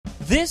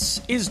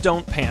This is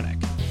Don't Panic,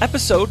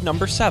 episode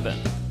number 7,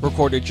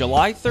 recorded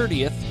July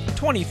 30th,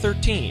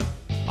 2013,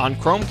 on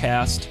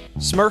Chromecast,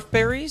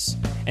 Smurfberries,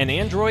 and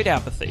Android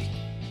Apathy.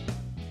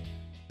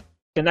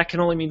 And that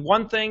can only mean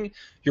one thing.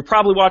 You're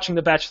probably watching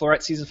the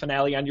Bachelorette season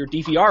finale on your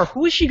DVR.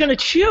 Who is she going to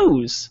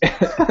choose?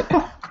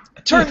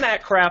 Turn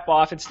that crap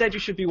off. Instead, you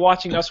should be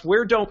watching us.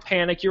 We're Don't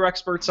Panic, your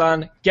experts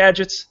on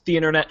gadgets, the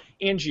internet,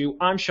 and you.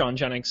 I'm Sean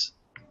Jennings.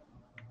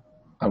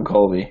 I'm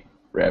Colby.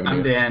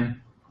 I'm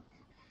Dan.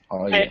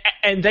 Oh, yeah.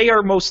 And they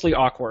are mostly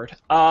awkward.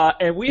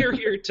 And we are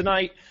here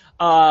tonight.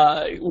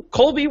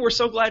 Colby, we're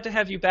so glad to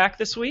have you back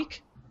this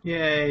week.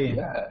 Yay.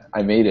 Yeah,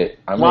 I made it.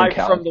 I'm live in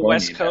California from the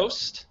West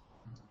Coast.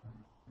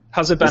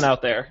 How's it been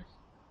out there?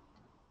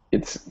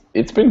 It's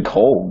been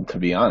cold, to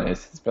be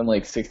honest. It's been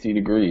like 60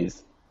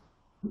 degrees.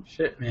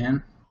 Shit,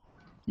 man.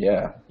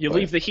 Yeah. You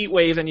leave the heat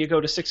wave and you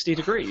go to 60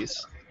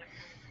 degrees.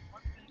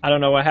 I don't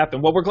know what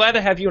happened. Well, we're glad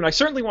to have you, and I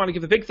certainly want to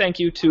give a big thank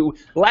you to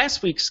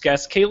last week's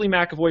guest, Kaylee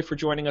McAvoy, for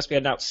joining us. We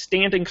had an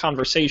outstanding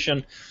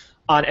conversation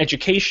on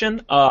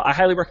education. I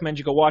highly recommend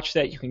you go watch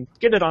that. You can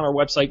get it on our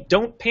website,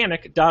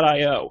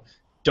 don'tpanic.io.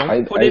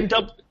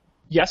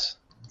 Yes?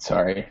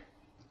 Sorry.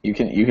 You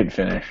can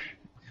finish.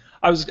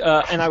 I was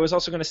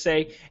also going to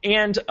say,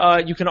 and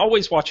you can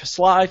always watch us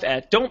live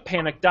at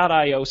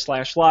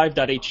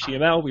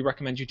don'tpanic.io/live.html. We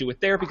recommend you do it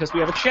there because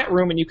we have a chat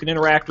room and you can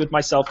interact with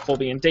myself,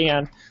 Colby, and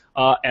Dan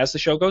as the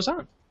show goes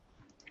on.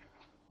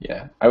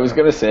 Yeah, I was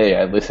gonna say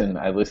I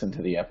listened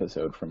to the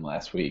episode from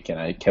last week and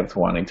I kept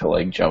wanting to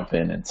like jump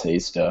in and say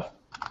stuff,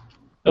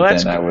 but well,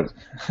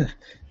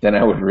 then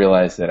I would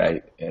realize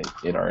that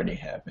it already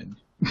happened.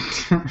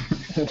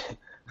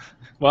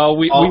 Well,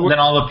 then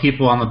all the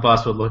people on the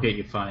bus would look at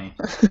you funny.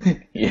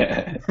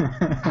 Yeah.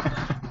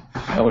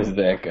 I was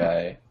that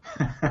guy.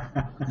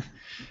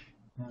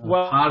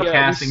 Well,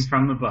 podcasting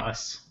from the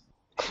bus.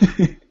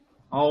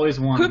 Always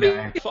one could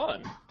guy. Be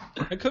fun.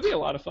 It could be a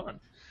lot of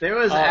fun.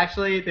 There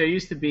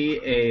used to be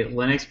a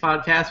Linux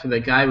podcast where the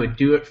guy would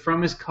do it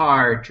from his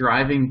car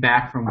driving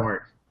back from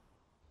work.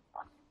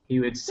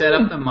 He would set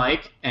up the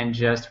mic and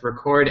just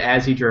record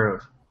as he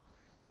drove.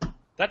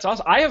 That's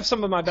awesome. I have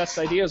some of my best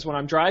ideas when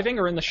I'm driving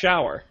or in the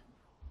shower.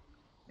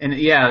 And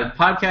yeah,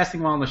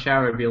 podcasting while in the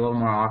shower would be a little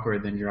more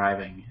awkward than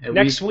driving. At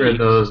Next least for week,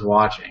 those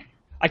watching.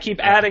 I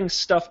keep adding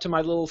stuff to my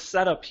little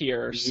setup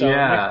here. So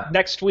yeah.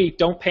 Next week,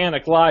 Don't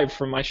Panic live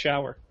from my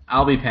shower.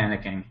 I'll be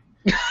panicking.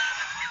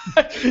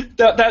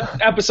 that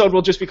episode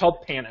will just be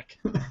called Panic.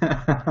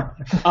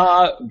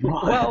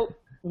 Well,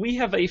 we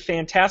have a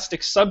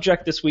fantastic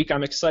subject this week.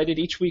 I'm excited.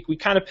 Each week we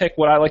kind of pick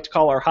what I like to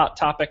call our hot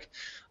topic.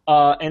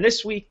 And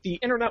this week, the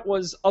internet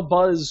was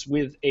abuzz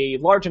with a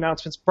large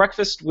announcement.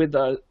 Breakfast with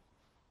Sundar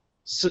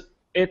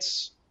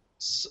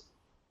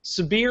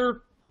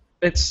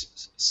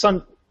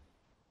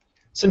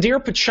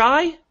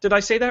Pichai. Did I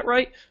say that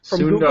right?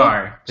 From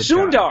Sundar.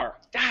 Sundar.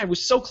 I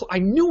was so close. I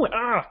knew it.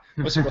 I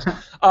was so close.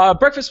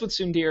 Breakfast with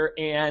Sundar,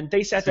 and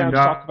they sat down to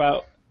talk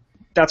about.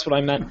 That's what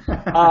I meant.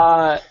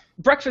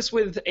 Breakfast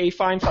with a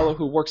fine fellow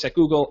who works at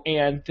Google,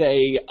 and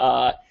they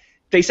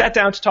sat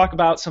down to talk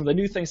about some of the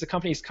new things the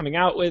company is coming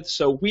out with.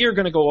 So we are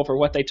going to go over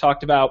what they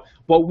talked about,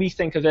 what we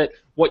think of it,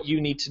 what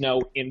you need to know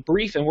in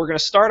brief. And we're going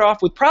to start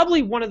off with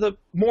probably one of the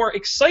more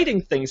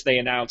exciting things they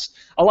announced.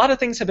 A lot of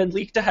things have been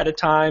leaked ahead of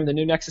time, the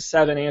new Nexus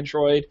 7,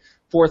 Android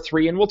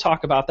 4.3, and we'll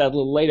talk about that a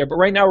little later. But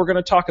right now we're going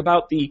to talk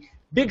about the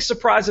big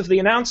surprise of the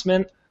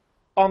announcement.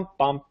 Bum,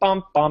 bum,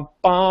 bum, bum,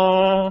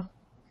 bum.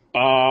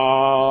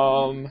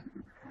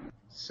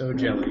 So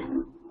jelly.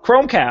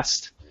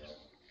 Chromecast.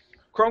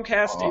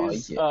 Chromecast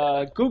is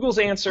Google's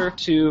answer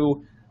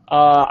to,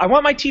 I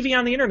want my TV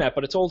on the internet,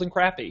 but it's old and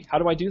crappy. How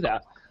do I do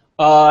that?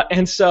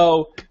 And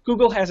so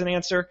Google has an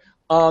answer.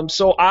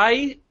 So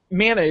I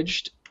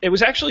managed,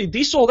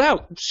 these sold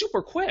out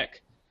super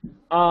quick,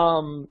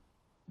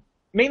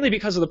 mainly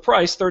because of the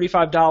price,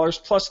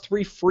 $35 plus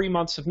 3 free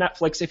months of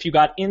Netflix if you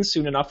got in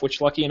soon enough, which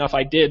lucky enough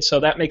I did.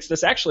 So that makes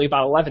this actually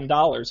about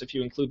 $11 if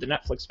you include the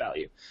Netflix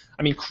value.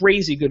 I mean,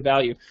 crazy good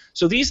value.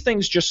 So these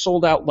things just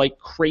sold out like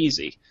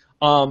crazy.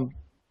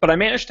 But I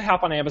managed to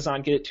hop on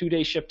Amazon, get it 2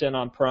 days shipped in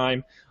on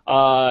Prime.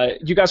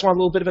 You guys want a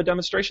little bit of a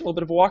demonstration, a little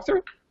bit of a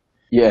walkthrough?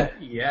 Yeah.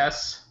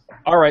 Yes.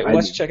 All right, well,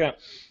 let's check it out.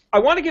 I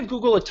want to give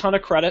Google a ton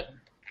of credit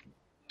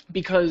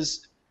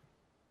because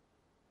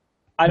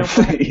I don't.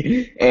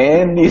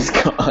 And he's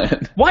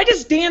gone. Why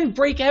does Dan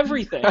break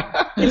everything?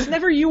 It's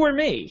never you or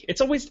me. It's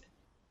always,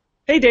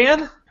 hey,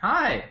 Dan.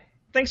 Hi.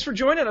 Thanks for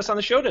joining us on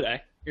the show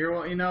today.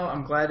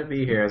 I'm glad to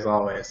be here as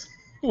always.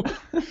 You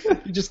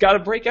just got to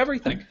break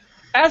everything.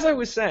 As I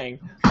was saying,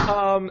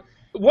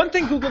 one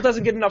thing Google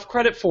doesn't get enough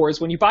credit for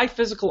is when you buy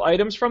physical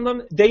items from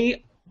them,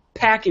 they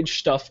package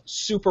stuff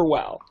super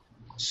well.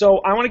 So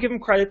I want to give them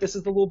credit. This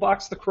is the little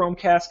box the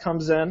Chromecast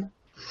comes in.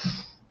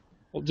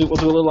 We'll do a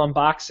little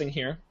unboxing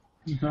here.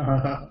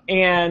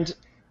 And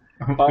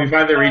we've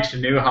either reached a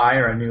new high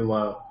or a new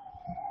low.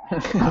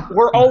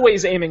 We're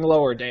always aiming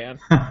lower, Dan.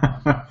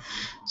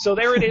 So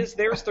there it is.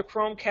 There's the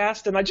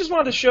Chromecast. And I just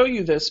wanted to show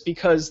you this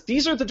because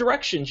these are the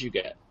directions you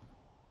get.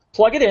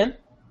 Plug it in.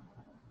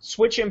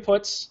 Switch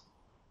inputs,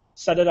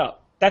 set it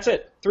up. That's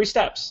it. 3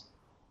 steps.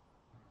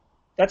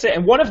 That's it.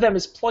 And one of them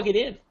is plug it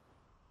in.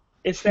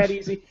 It's that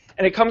easy.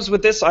 And it comes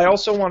with this. I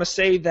also want to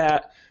say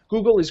that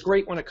Google is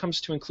great when it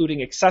comes to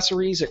including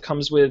accessories. It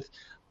comes with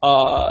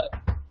a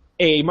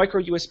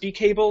micro USB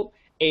cable,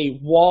 a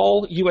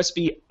wall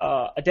USB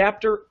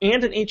adapter,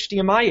 and an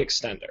HDMI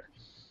extender.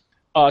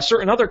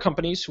 Certain other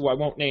companies, who I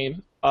won't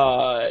name,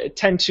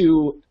 tend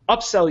to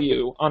upsell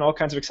you on all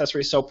kinds of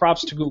accessories, so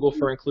props to Google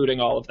for including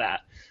all of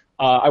that.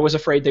 I was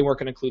afraid they weren't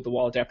going to include the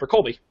wall adapter.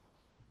 Colby.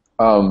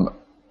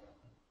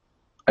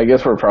 I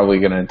guess we're probably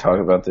going to talk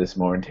about this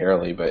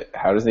momentarily, but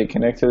how does it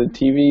connect to the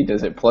TV?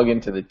 Does it plug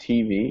into the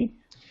TV?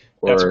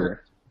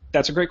 Or...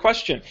 That's a great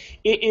question.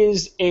 It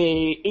is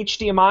a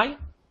HDMI,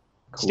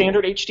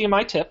 standard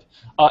HDMI tip.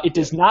 It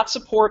does not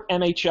support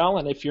MHL,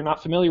 and if you're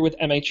not familiar with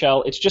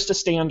MHL, it's just a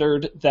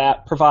standard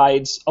that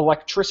provides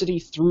electricity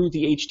through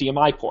the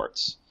HDMI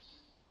ports.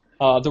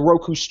 The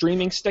Roku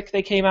streaming stick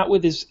they came out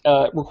with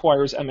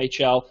requires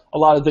MHL. A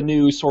lot of the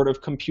new sort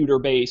of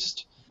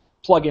computer-based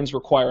plugins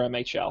require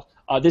MHL.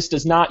 This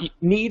does not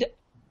need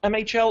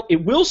MHL.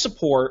 It will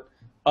support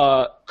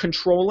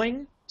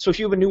controlling. So if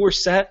you have a newer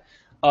set,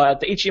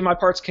 the HDMI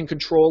ports can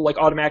control, like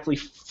automatically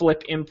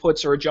flip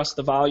inputs or adjust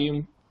the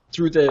volume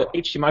through the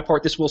HDMI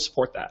port. This will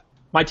support that.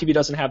 My TV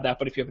doesn't have that,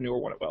 but if you have a newer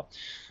one, it will.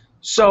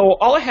 So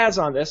all it has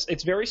on this,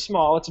 it's very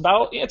small.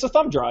 It's a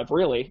thumb drive,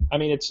 really. I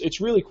mean,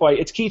 it's really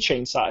it's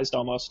keychain sized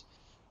almost.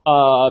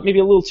 Maybe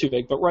a little too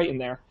big, but right in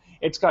there.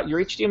 It's got your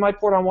HDMI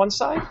port on one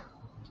side,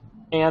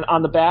 and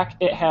on the back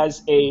it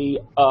has a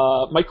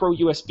micro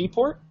USB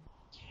port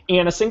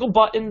and a single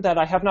button that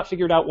I have not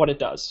figured out what it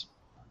does.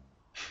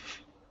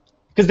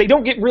 Because they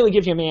don't really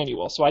give you a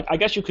manual, so I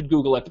guess you could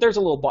Google it, but there's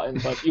a little button,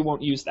 but you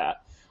won't use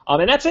that.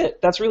 And that's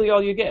it. That's really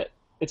all you get.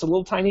 It's a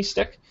little tiny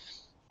stick.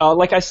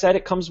 Like I said,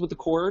 it comes with the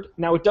cord.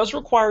 Now, it does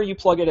require you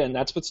plug it in.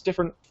 That's what's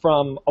different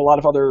from a lot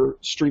of other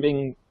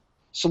streaming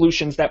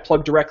solutions that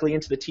plug directly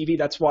into the TV.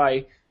 That's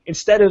why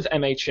instead of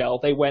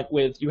MHL, they went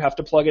with you have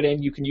to plug it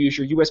in. You can use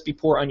your USB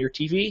port on your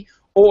TV,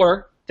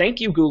 or thank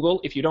you, Google,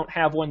 if you don't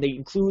have one, they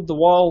include the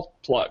wall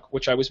plug,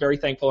 which I was very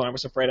thankful, and I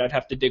was afraid I'd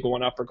have to dig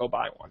one up or go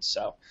buy one.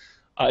 So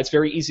it's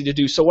very easy to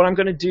do. So what I'm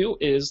going to do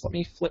is, let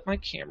me flip my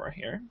camera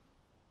here.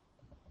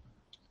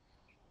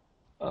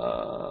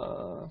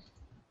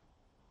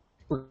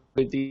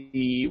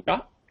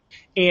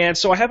 And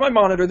so I have my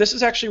monitor. This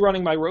is actually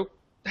running my Roku.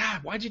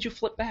 Why did you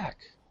flip back?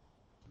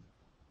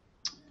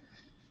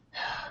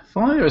 If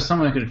only there was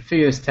someone who could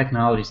figure this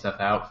technology stuff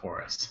out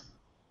for us.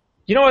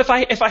 You know, if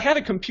I had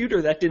a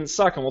computer that didn't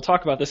suck, and we'll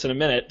talk about this in a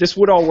minute, this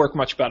would all work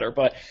much better.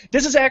 But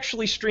this is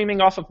actually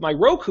streaming off of my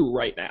Roku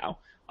right now.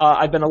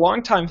 I've been a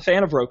longtime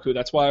fan of Roku.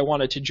 That's why I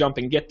wanted to jump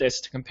and get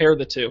this to compare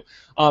the two.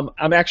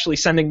 I'm actually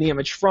sending the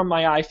image from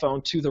my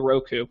iPhone to the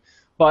Roku.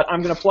 But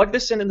I'm going to plug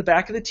this in the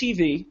back of the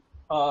TV.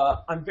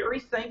 I'm very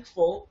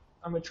thankful.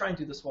 I'm going to try and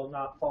do this while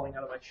not falling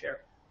out of my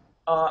chair.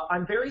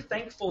 I'm very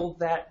thankful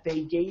that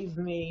they gave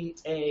me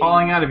a...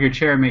 Falling out of your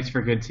chair makes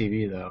for good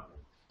TV, though.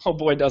 Oh,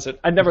 boy, does it.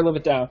 I'd never live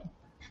it down.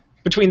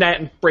 Between that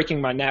and breaking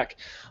my neck.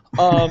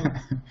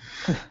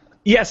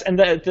 Yes, and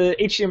the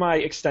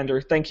HDMI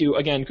extender, thank you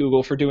again,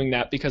 Google, for doing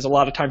that, because a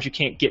lot of times you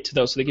can't get to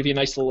those, so they give you a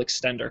nice little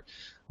extender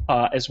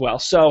as well.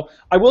 So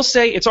I will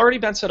say it's already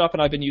been set up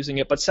and I've been using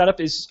it, but setup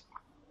is,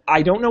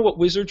 I don't know what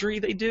wizardry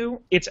they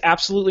do. It's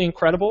absolutely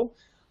incredible.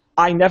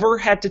 I never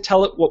had to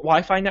tell it what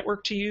Wi-Fi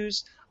network to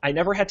use. I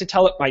never had to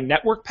tell it my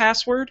network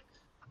password.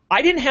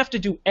 I didn't have to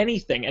do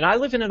anything, and I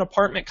live in an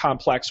apartment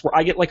complex where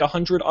I get like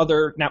 100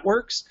 other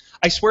networks.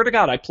 I swear to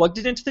God, I plugged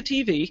it into the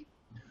TV.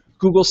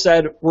 Google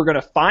said, we're going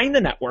to find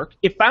the network.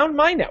 It found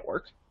my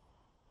network,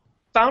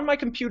 found my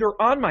computer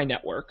on my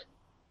network,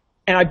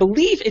 and I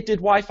believe it did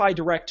Wi-Fi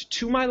direct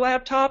to my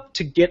laptop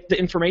to get the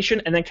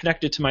information and then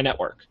connect it to my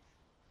network.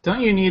 Don't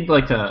you need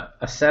like a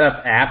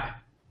setup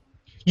app?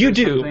 You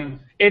do. Something?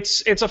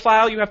 It's a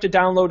file you have to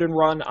download and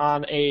run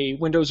on a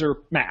Windows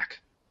or Mac.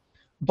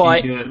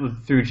 But Can you do it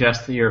through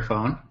just your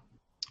phone?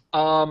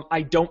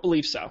 I don't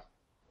believe so.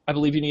 I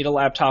believe you need a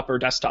laptop or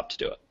desktop to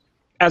do it,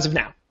 as of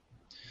now.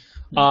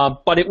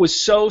 But it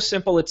was so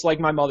simple, it's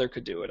like my mother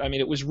could do it. I mean,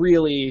 it was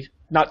really,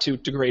 not to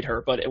degrade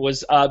her, but it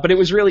was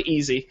really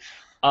easy,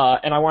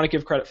 and I want to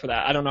give credit for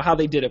that. I don't know how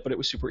they did it, but it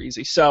was super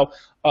easy. So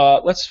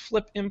let's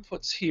flip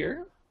inputs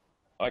here.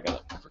 Oh, I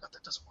forgot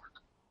that doesn't work.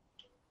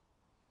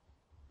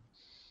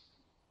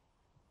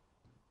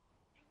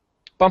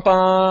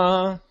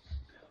 Bum-bum.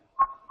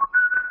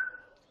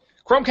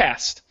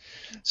 Chromecast.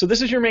 So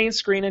this is your main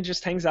screen. It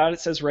just hangs out.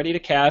 It says ready to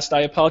cast.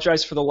 I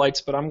apologize for the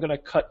lights, but I'm going to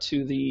cut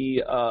to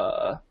the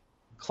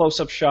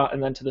close-up shot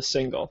and then to the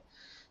single.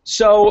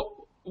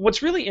 So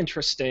what's really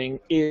interesting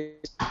is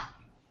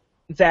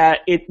that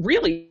it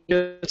really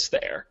is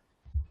there.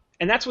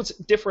 And that's what's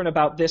different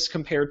about this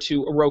compared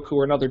to a Roku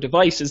or another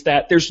device, is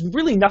that there's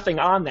really nothing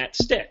on that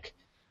stick.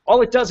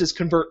 All it does is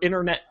convert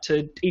internet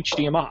to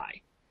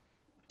HDMI.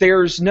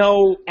 There's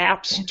no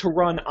apps to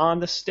run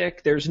on the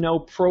stick. There's no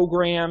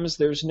programs.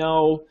 You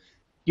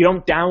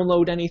don't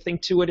download anything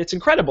to it. It's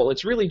incredible.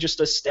 It's really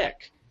just a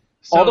stick.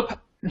 So,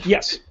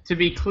 yes. To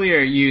be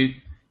clear,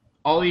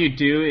 all you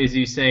do is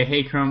you say,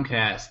 "Hey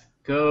Chromecast,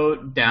 go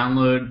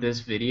download this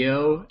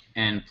video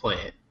and play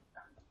it."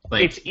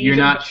 Like you're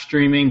not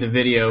streaming the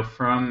video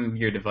from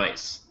your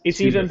device.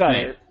 It's even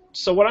better.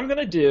 So what I'm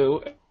going to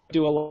do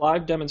a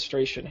live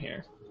demonstration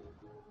here.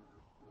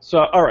 So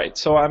all right,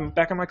 so I'm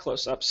back on my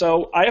close-up.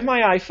 So I have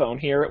my iPhone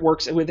here. It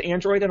works with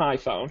Android and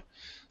iPhone,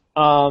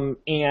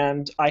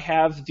 and I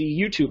have the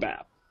YouTube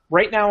app.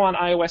 Right now on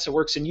iOS, it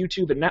works in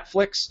YouTube and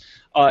Netflix.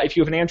 If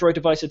you have an Android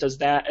device, it does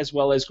that, as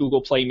well as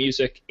Google Play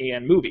Music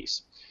and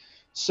Movies.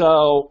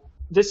 So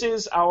this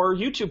is our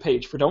YouTube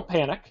page for Don't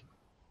Panic,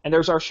 and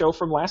there's our show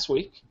from last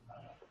week.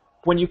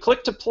 When you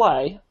click to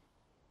play,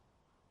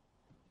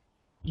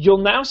 you'll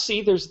now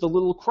see there's the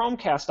little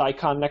Chromecast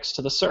icon next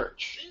to the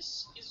search.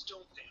 This is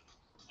Don't Panic,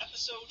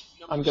 episode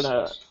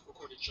number 6,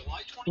 recorded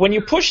July 23rd. When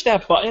you push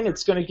that button,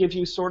 it's going to give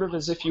you sort of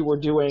as if you were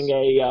doing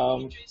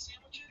a...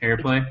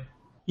 AirPlay?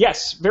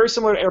 Yes, very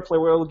similar to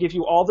AirPlay, where it will give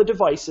you all the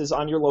devices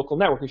on your local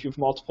network. If you have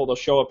multiple, they'll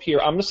show up here.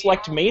 I'm going to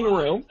select Main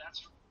Room,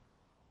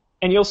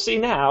 and you'll see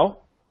now.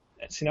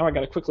 See, now I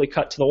got to quickly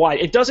cut to the wide.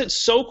 It does it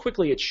so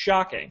quickly, it's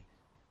shocking.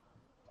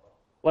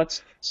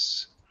 Let's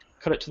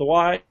cut it to the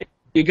wide. Here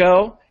you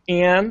go,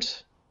 and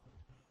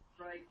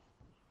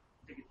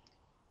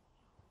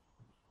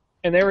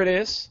there it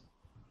is.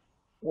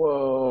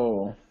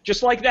 Whoa!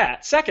 Just like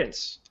that,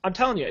 seconds. I'm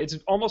telling you, it's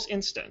almost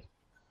instant.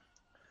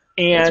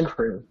 And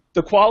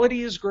the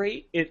quality is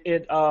great.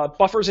 It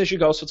buffers as you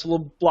go, so it's a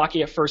little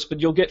blocky at first, but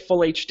you'll get full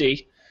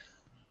HD.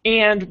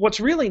 And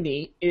what's really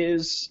neat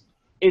is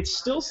it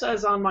still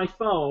says on my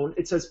phone,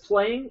 it says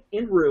playing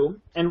in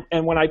room, and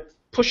when I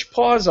push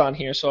pause on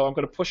here, so I'm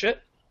going to push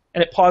it,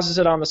 and it pauses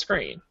it on the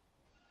screen.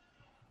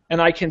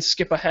 And I can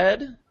skip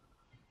ahead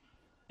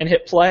and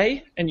hit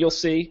play, and you'll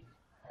see,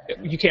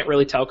 you can't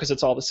really tell because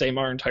it's all the same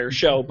our entire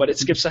show, but it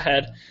skips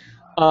ahead.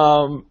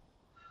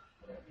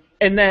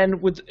 And then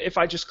if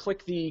I just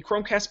click the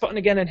Chromecast button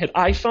again and hit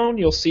iPhone,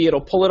 you'll see it'll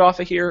pull it off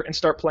of here and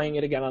start playing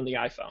it again on the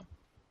iPhone.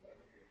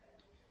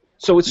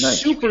 So it's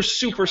super,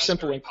 super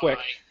simple and quick.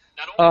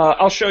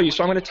 I'll show you.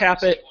 So I'm going to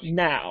tap it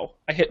now.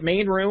 I hit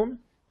Main Room,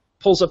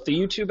 pulls up the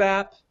YouTube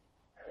app,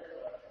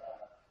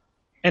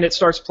 and it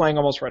starts playing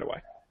almost right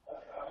away.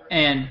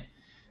 And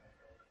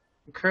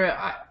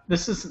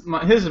this is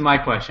my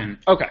question.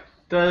 Okay.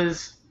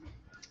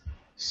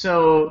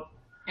 So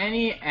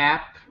any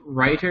app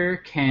writer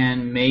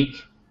can make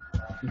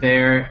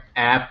their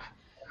app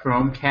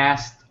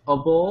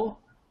Chromecastable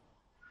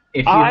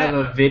if you have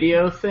a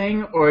video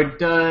thing, or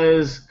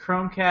does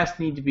Chromecast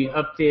need to be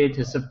updated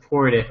to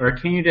support it, or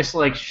can you just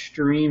like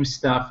stream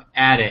stuff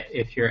at it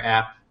if your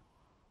app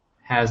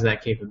has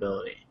that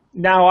capability?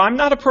 Now, I'm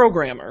not a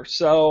programmer,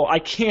 so I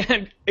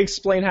can't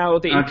explain how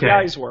the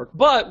APIs work.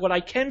 But what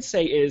I can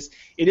say is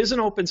it is an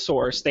open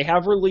source. They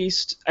have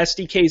released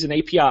SDKs and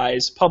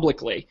APIs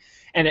publicly.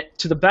 And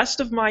to the best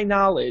of my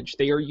knowledge,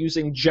 they are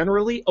using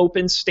generally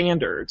open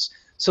standards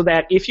so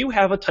that if you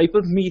have a type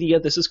of media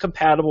this is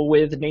compatible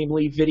with,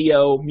 namely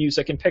video,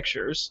 music, and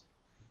pictures,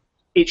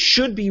 it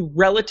should be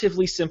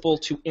relatively simple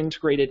to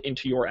integrate it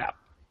into your app.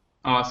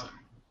 Awesome.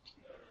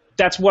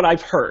 That's what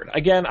I've heard.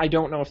 Again, I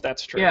don't know if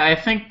that's true. Yeah, I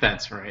think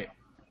that's right.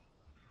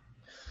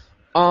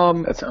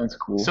 That sounds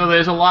cool. So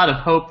there's a lot of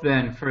hope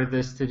then for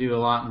this to do a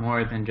lot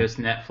more than just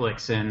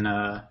Netflix and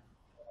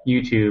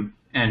YouTube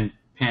and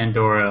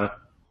Pandora.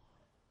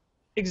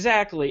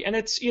 Exactly, and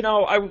it's,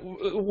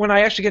 when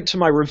I actually get to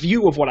my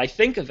review of what I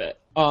think of it,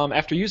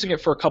 after using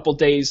it for a couple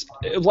days,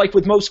 like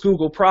with most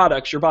Google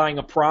products, you're buying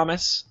a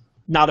promise,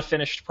 not a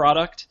finished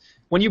product.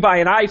 When you buy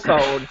an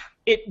iPhone,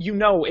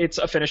 it's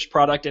a finished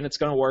product and it's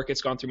going to work.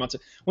 It's gone through months.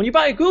 When you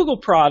buy a Google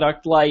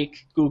product like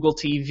Google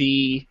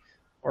TV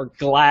or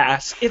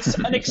Glass, it's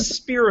an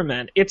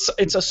experiment. It's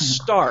a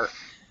start.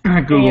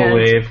 Google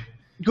Wave.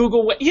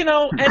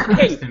 And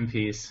hey, rest in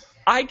peace.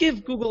 I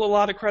give Google a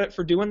lot of credit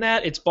for doing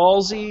that. It's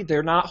ballsy.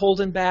 They're not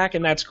holding back,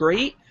 and that's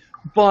great.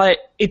 But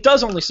it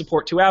does only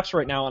support 2 apps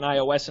right now on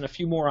iOS and a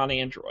few more on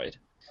Android.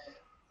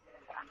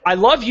 I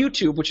love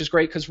YouTube, which is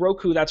great because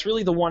Roku, that's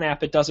really the one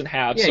app it doesn't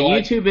have. Yeah, so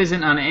YouTube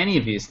isn't on any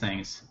of these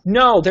things.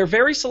 No, they're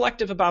very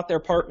selective about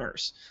their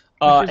partners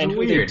and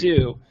who they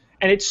do.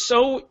 And it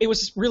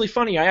was really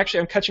funny.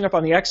 I'm catching up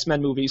on the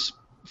X-Men movies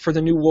for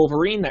the new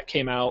Wolverine that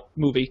came out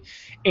movie.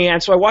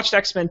 And so I watched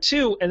X-Men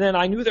 2, and then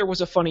I knew there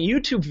was a funny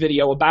YouTube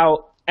video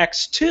about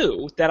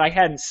X2 that I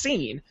hadn't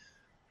seen.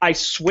 I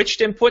switched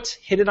inputs,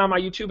 hit it on my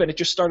YouTube, and it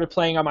just started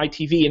playing on my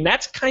TV. And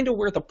that's kind of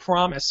where the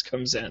promise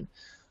comes in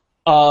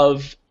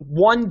of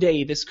one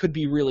day this could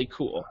be really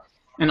cool.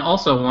 And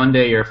also one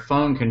day your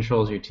phone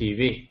controls your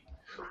TV.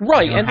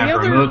 Right. You don't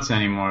have remotes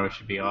anymore, which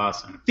would be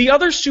awesome. The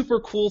other super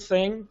cool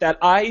thing that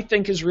I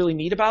think is really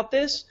neat about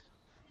this,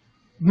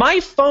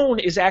 my phone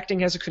is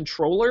acting as a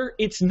controller.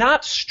 It's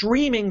not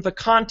streaming the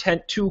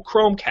content to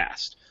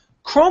Chromecast.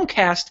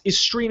 Chromecast is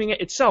streaming it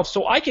itself.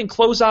 So I can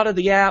close out of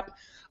the app.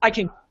 I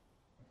can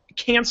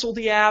cancel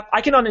the app.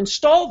 I can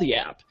uninstall the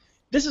app.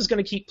 This is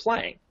going to keep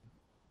playing.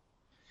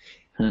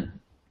 And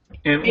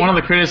one of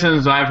the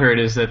criticisms I've heard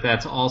is that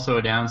that's also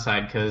a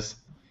downside because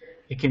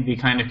it can be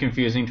kind of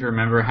confusing to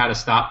remember how to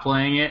stop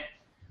playing it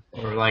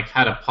Or like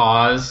how to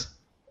pause.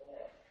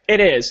 It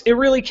is. It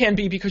really can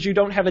be because you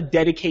don't have a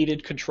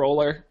dedicated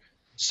controller.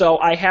 So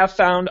I have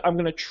found I'm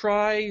going to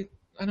try.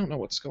 I don't know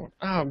what's going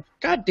on. Oh,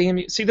 God damn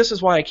you. See, this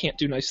is why I can't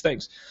do nice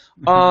things.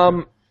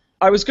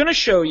 I was going to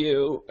show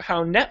you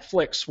how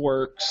Netflix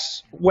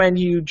works when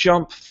you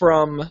jump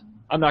from.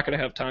 I'm not going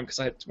to have time because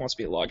it wants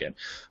me to log in.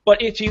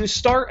 But if you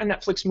start a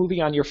Netflix movie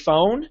on your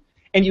phone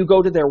and you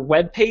go to their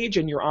web page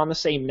and you're on the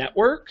same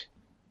network,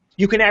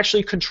 you can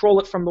actually control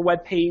it from the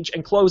web page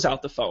and close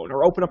out the phone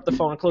or open up the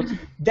phone and close.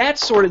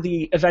 That's sort of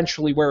the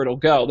eventually where it'll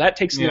go. That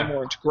takes a little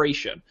more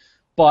integration.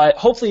 But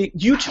hopefully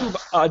YouTube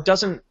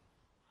doesn't.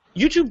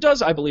 YouTube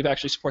does, I believe,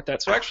 actually support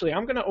that. So actually,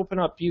 I'm going to open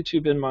up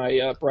YouTube in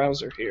my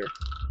browser here.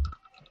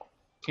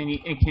 Can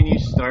you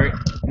start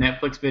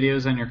Netflix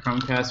videos on your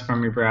Chromecast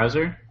from your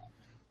browser?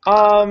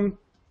 All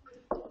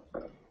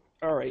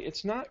right,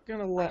 it's not going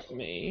to let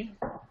me.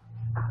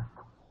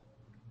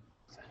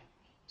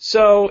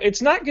 So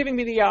it's not giving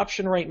me the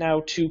option right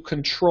now to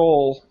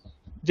control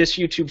this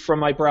YouTube from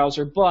my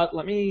browser, but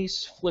let me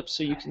flip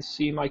so you can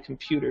see my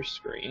computer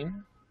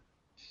screen.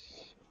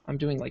 I'm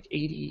doing like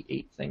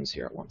 88 things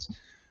here at once.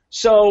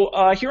 So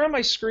here on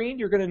my screen,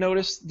 you're going to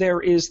notice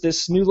there is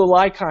this new little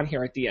icon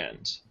here at the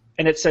end,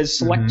 and it says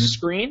Select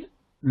Screen.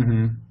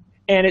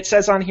 And it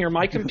says on here,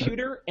 My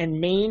Computer and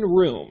Main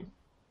Room.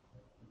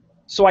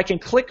 So I can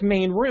click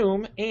Main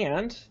Room,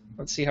 and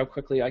let's see how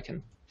quickly I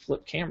can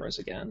flip cameras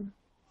again.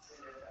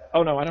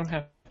 Oh, no, I don't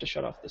have to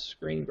shut off the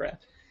screen grab.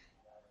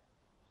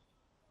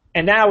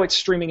 And now it's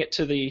streaming it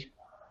to the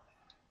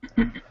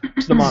monitor.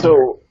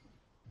 So,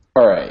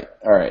 all right.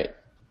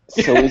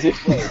 So is it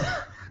like,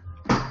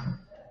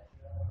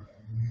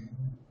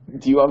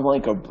 do you have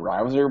like a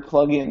browser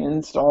plugin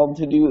installed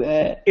to do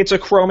that? It's a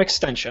Chrome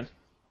extension.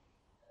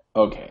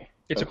 Okay.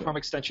 It's a Chrome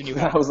extension you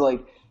have. I was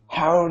like,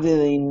 how do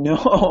they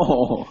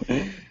know?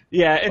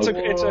 Yeah, it's a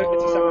separate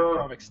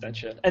Chrome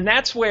extension. And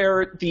that's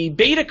where the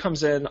beta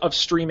comes in of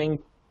streaming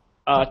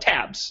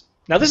tabs.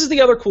 Now, this is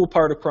the other cool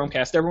part of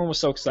Chromecast everyone was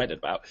so excited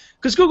about.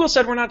 Because Google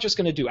said we're not just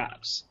going to do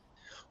apps.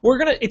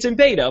 It's in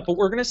beta, but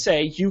we're going to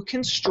say you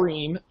can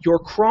stream your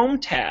Chrome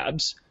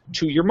tabs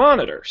to your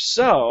monitor.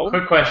 So,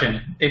 quick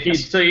question: if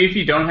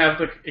you don't have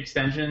the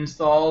extension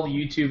installed,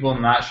 YouTube will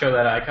not show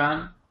that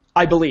icon?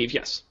 I believe,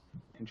 yes.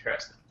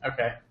 Interesting.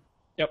 Okay.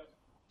 Yep.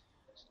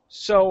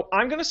 So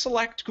I'm going to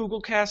select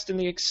Google Cast in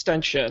the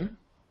extension,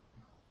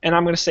 and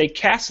I'm going to say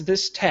Cast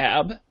this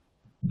tab,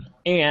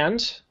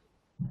 and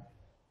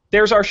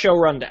there's our show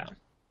rundown.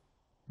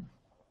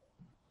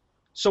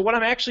 So what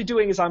I'm actually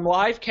doing is I'm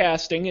live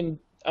casting, and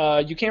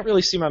you can't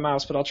really see my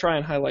mouse, but I'll try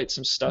and highlight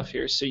some stuff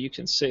here so you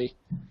can see.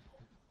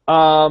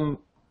 So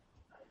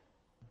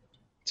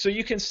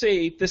you can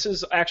see this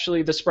is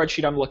actually the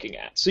spreadsheet I'm looking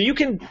at. So you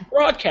can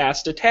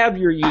broadcast a tab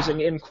you're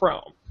using in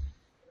Chrome.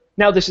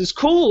 Now this is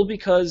cool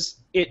because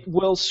it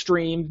will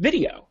stream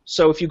video.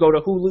 So if you go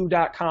to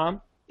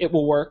Hulu.com, it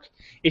will work.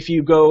 If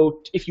you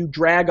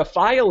drag a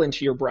file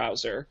into your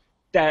browser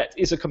that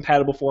is a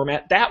compatible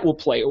format, that will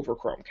play over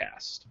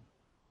Chromecast.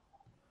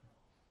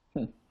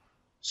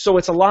 So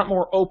it's a lot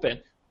more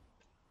open.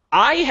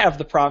 I have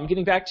the problem,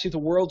 getting back to the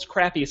world's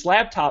crappiest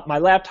laptop, my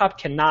laptop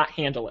cannot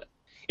handle it.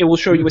 It will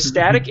show you a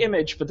static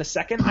image, but the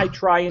second I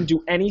try and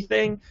do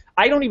anything,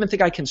 I don't even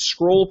think I can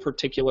scroll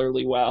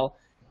particularly well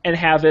and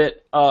have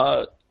it,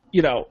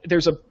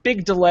 there's a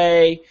big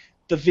delay.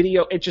 The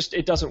video,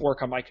 it doesn't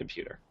work on my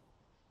computer.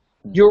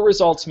 Your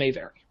results may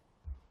vary.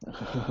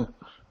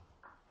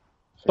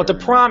 But the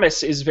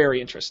promise is very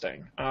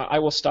interesting. I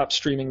will stop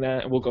streaming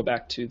that, and we'll go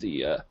back to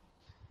the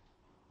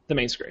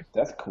main screen.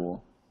 That's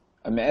cool.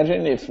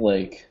 Imagine if,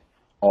 like,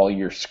 all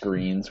your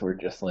screens were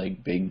just,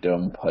 like, big,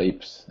 dumb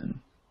pipes, and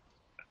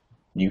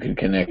you could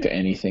connect to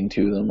anything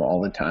to them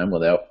all the time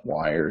without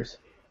wires.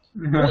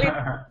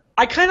 Well,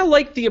 I kind of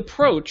like the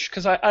approach,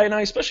 because I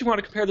especially want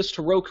to compare this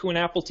to Roku and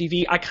Apple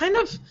TV.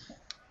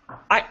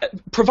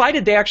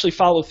 Provided they actually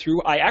follow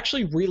through, I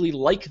actually really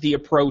like the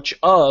approach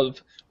of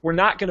we're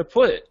not going to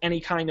put any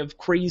kind of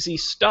crazy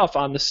stuff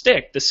on the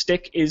stick. The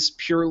stick is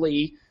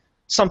purely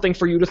something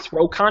for you to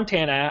throw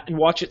content at and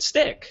watch it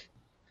stick.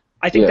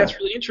 I think that's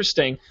really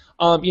interesting.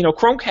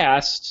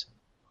 Chromecast,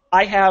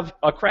 I have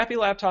a crappy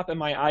laptop and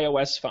my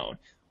iOS phone.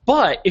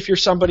 But if you're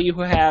somebody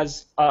who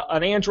has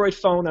an Android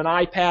phone, an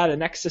iPad, an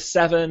Nexus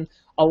 7,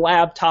 a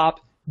laptop,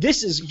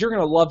 you're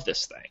going to love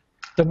this thing.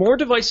 The more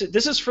devices,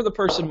 this is for the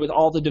person with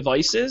all the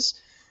devices,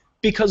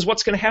 because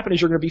what's going to happen is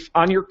you're going to be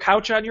on your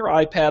couch on your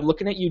iPad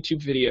looking at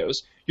YouTube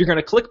videos. You're going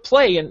to click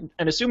play, and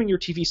assuming your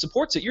TV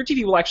supports it, your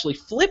TV will actually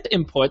flip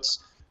inputs,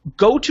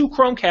 go to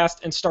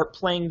Chromecast, and start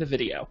playing the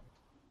video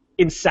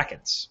in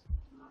seconds.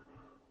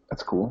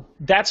 That's cool.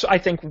 That's, I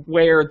think,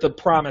 where the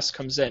promise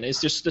comes in, is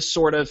just this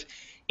sort of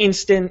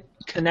instant,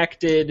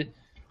 connected,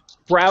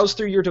 browse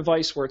through your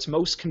device where it's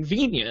most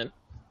convenient,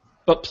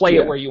 but play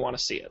it where you want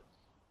to see it.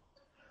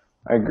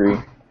 I agree.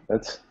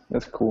 That's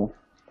cool.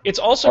 It's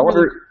also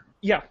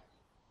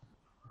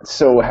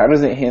So how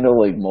does it handle,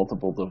 like,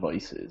 multiple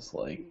devices?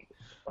 Like,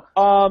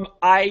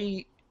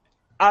 I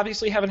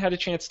obviously haven't had a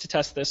chance to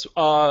test this.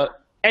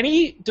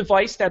 any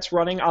device that's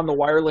running on the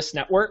wireless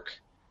network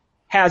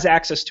has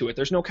access to it.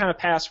 There's no kind of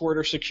password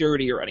or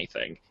security or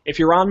anything. If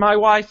you're on my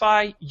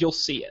Wi-Fi, you'll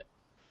see it.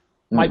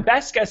 My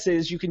best guess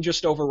is you can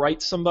just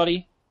overwrite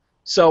somebody.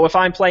 So if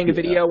I'm playing a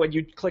video and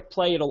you click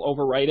play, it'll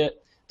overwrite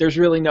it. There's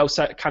really no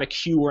set kind of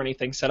queue or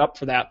anything set up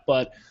for that.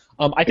 But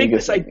I think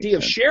this idea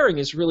of sharing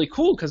is really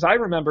cool because I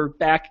remember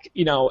back,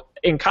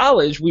 in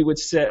college, we would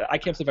sit. I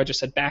can't believe I just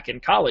said back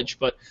in college,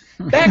 but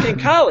back in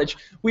college,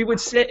 we would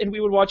sit and we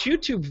would watch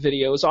YouTube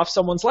videos off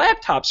someone's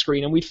laptop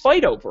screen and we'd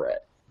fight over it.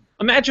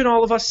 Imagine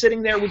all of us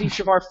sitting there with each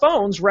of our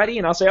phones ready,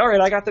 and I'll say, all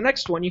right, I got the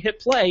next one. You hit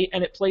play,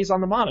 and it plays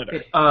on the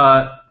monitor.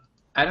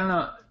 I don't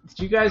know. Did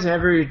you guys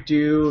ever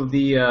do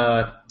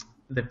the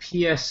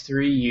PS3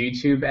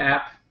 YouTube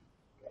app?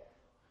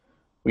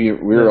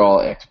 We're all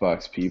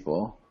Xbox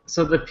people.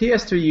 So the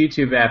PS3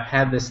 YouTube app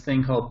had this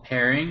thing called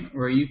pairing,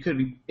 where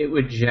it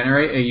would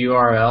generate a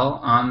URL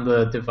on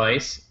the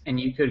device, and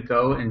you could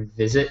go and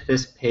visit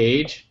this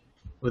page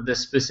with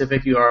this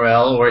specific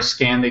URL or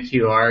scan the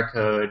QR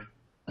code,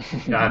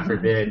 God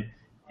forbid,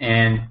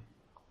 and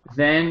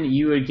then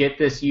you would get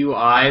this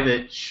UI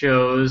that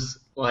shows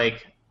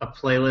like a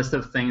playlist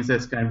of things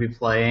that's going to be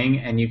playing,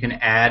 and you can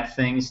add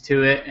things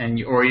to it,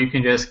 or you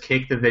can just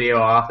kick the video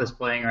off that's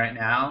playing right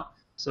now.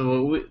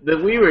 So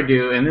what we were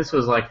doing, and this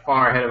was like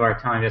far ahead of our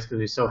time just because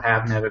we so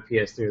happen to have a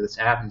PS3 with this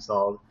app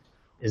installed,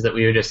 is that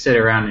we would just sit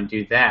around and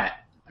do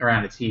that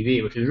around a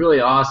TV, which is really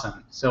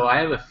awesome. So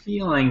I have a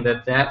feeling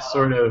that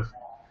sort of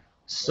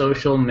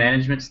social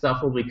management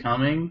stuff will be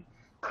coming,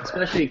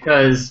 especially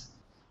because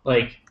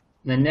like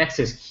the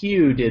Nexus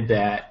Q did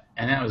that,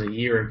 and that was a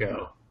year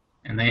ago.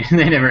 And they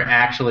never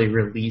actually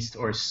released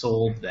or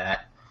sold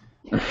that.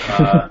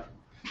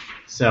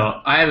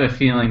 So I have a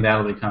feeling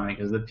that'll be coming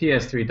because the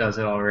PS3 does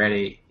it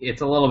already.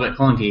 It's a little bit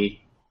clunky.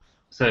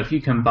 So if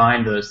you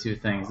combine those two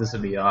things, this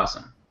would be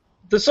awesome.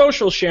 The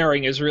social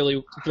sharing is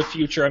really the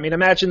future. I mean,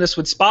 imagine this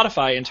with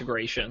Spotify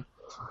integration.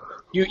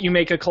 You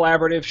make a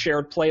collaborative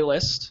shared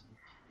playlist,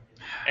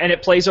 and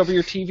it plays over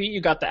your TV.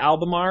 You got the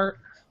album art.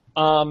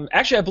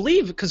 Actually, I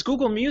believe, because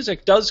Google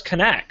Music does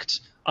connect,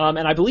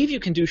 and I believe you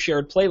can do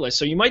shared playlists,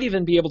 so you might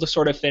even be able to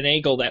sort of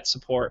finagle that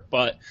support.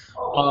 But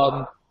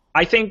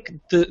I think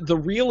the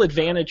real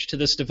advantage to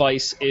this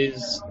device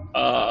is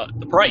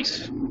the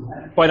price.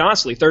 Quite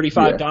honestly,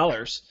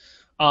 $35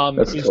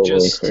 That's is totally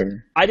just.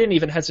 fair. I didn't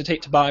even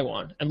hesitate to buy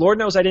one, and Lord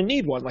knows I didn't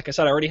need one. Like I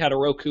said, I already had a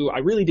Roku. I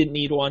really didn't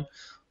need one.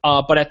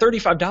 But at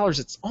 $35,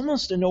 it's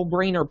almost a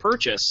no-brainer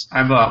purchase.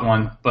 I bought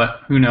one,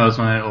 but who knows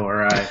when it will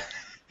arrive.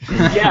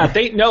 Yeah,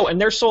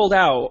 and they're sold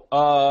out.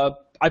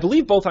 I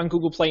believe both on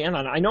Google Play and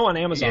I know on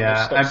Amazon.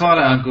 Yeah, I bought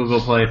it on Google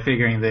Play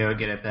figuring they would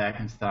get it back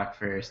in stock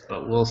first,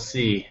 but we'll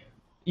see.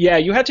 Yeah,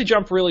 you had to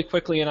jump really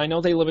quickly, and I know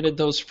they limited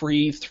those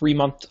free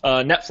 3-month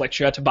Netflix.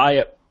 You had to buy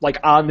it like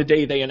on the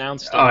day they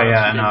announced it. Oh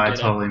yeah, no, I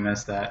totally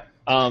missed that.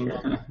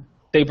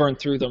 They burned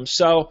through them.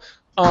 So,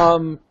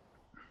 my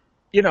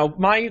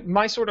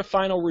sort of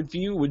final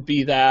review would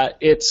be that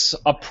it's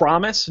a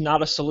promise,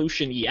 not a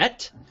solution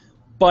yet,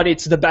 but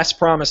it's the best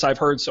promise I've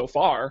heard so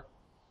far.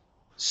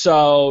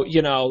 So,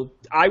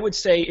 I would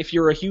say if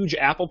you're a huge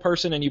Apple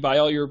person and you buy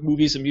all your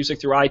movies and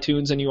music through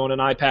iTunes and you own an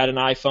iPad, an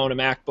iPhone, a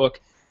MacBook,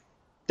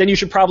 then you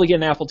should probably get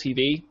an Apple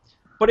TV.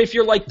 But if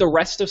you're like the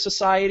rest of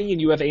society and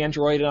you have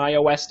Android and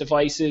iOS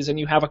devices and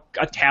you have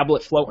a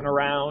tablet floating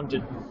around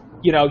and,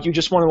 you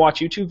just want to watch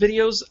YouTube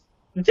videos,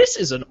 this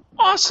is an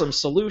awesome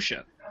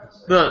solution.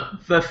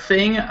 The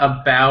thing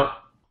about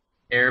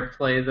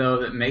AirPlay,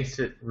 though, that makes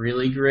it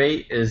really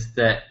great is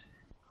that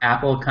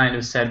Apple kind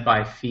of said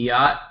by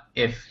fiat,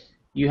 if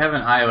you have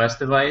an iOS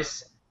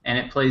device and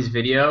it plays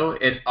video,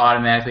 it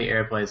automatically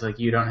AirPlays, like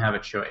you don't have a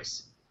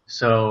choice.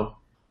 So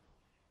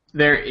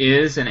there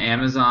is an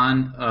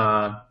Amazon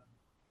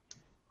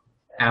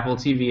Apple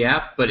TV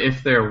app, but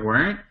if there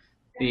weren't,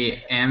 the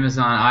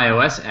Amazon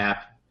iOS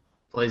app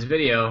plays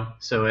video,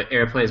 so it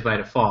AirPlays by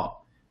default,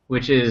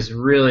 which is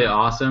really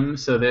awesome.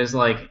 So there's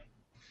like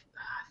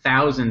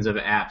thousands of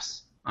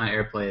apps on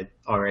AirPlay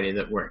already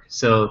that work.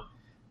 So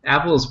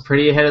Apple's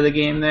pretty ahead of the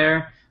game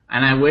there,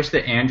 and I wish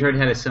that Android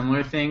had a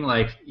similar thing.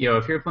 Like,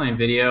 if you're playing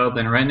video,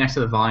 then right next to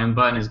the volume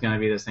button is going to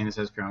be this thing that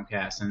says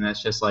Chromecast, and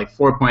that's just like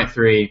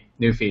 4.3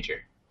 new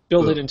feature.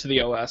 Build it into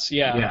the OS,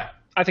 Yeah.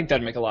 I think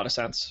that'd make a lot of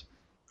sense.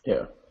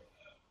 Yeah,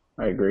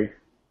 I agree.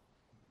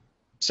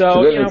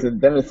 So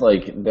then it's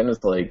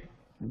like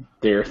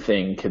their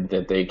thing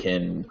that they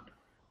can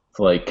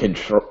like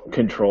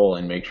control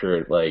and make sure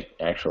it like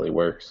actually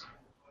works,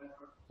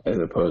 as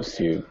opposed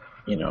to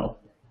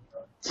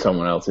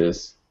someone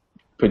else's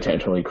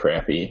potentially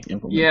crappy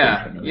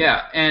implementation.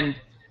 Yeah,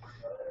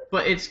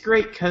 but it's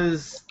great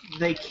because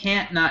they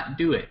can't not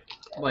do it.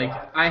 Like,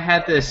 I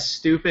had this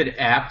stupid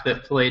app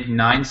that played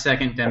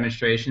 9-second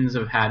demonstrations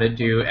of how to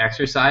do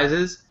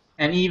exercises,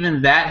 and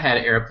even that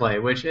had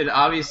AirPlay, which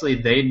obviously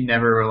they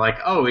never were like,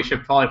 oh, we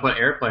should probably put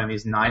AirPlay on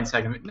these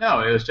 9-second. No,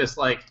 it was just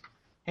like,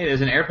 hey,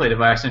 there's an AirPlay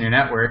device on your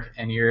network,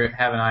 and you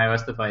have an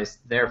iOS device,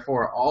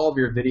 therefore all of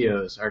your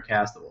videos are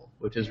castable,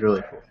 which is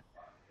really cool.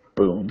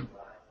 Boom.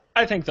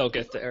 I think they'll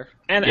get there.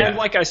 And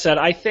like I said,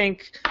 I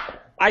think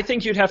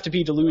you'd have to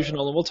be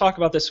delusional, and we'll talk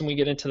about this when we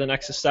get into the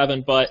Nexus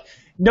 7, but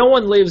no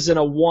one lives in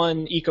a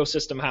one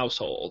ecosystem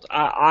household.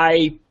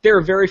 There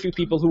are very few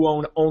people who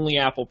own only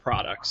Apple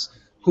products,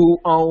 who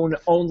own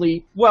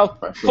only, well,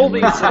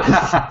 fully,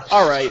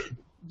 all right,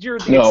 you're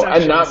the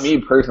exception. No, not me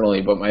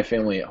personally, but my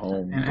family at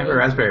home. And I have a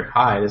Raspberry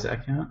Pi, does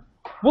that count?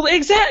 Well,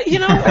 exactly,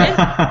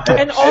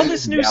 and all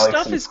this new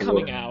stuff is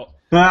coming out.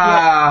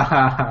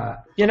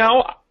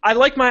 I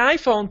like my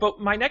iPhone, but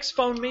my next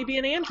phone may be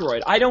an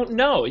Android. I don't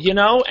know,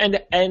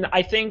 and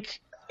I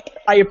think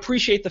I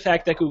appreciate the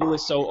fact that Google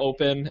is so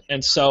open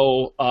and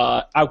so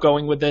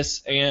outgoing with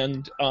this,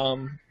 and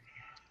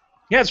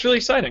it's really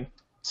exciting.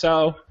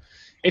 So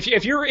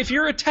if you're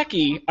a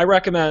techie, I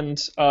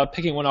recommend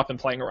picking one up and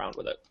playing around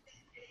with it.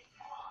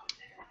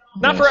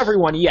 Not for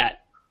everyone yet,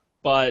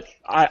 but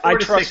I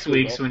trust 4 to 6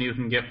 Google. weeks when you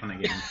can get one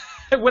again.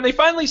 When they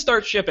finally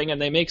start shipping and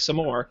they make some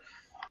more,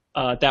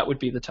 that would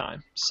be the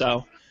time.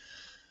 So.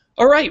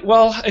 All right,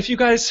 well, if you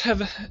guys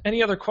have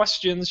any other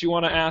questions you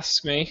want to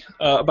ask me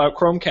about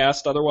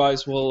Chromecast,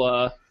 otherwise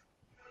we'll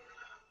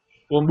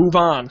move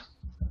on.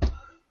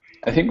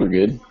 I think we're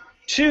good.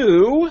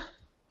 To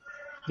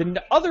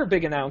the other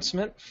big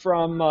announcement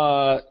from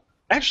I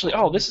wish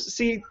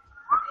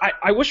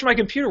my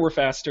computer were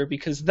faster,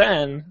 because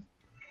then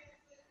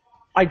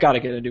I got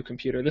to get a new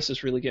computer. This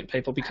is really getting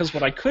painful, because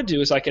what I could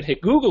do is I could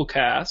hit Google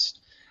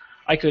Cast,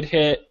 I could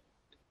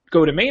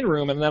go to main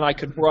room, and then I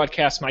could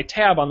broadcast my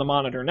tab on the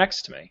monitor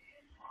next to me.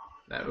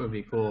 That would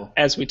be cool.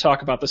 As we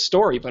talk about the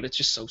story, but it's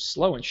just so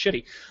slow and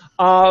shitty.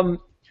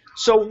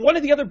 So one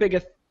of the other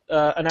big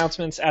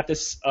announcements at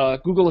this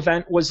Google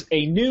event was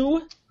a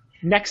new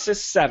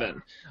Nexus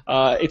 7.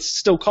 It's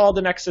still called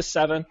the Nexus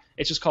 7.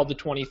 It's just called the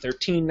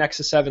 2013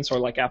 Nexus 7, sort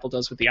of like Apple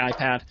does with the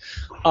iPad.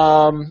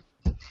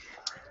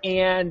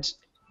 And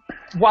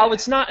while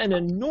it's not an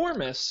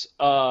enormous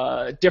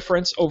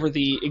difference over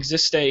the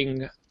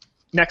existing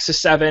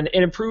Nexus 7,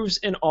 it improves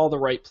in all the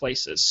right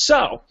places.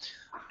 So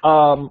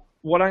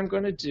what I'm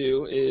going to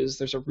do is,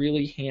 there's a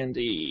really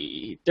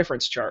handy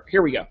difference chart.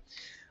 Here we go.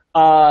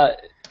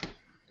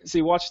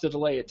 See, watch the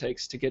delay it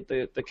takes to get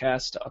the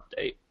cast to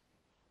update.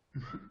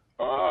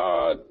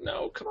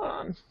 No, come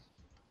on.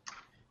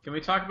 Can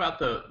we talk about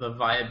the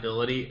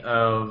viability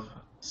of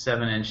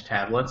 7-inch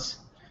tablets?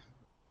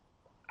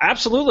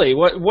 Absolutely.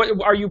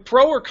 What are you,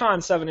 pro or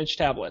con 7-inch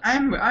tablets?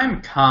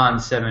 I'm con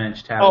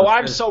 7-inch tablets. Oh,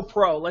 I'm so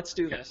pro. Let's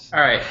do this.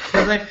 All right,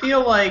 because I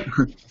feel like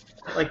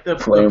the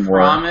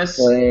promise.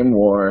 Flame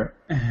war.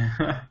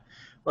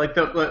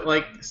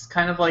 It's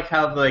kind of like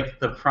how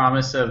the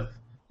promise of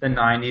the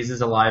 90s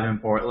is alive in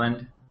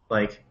Portland.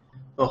 Like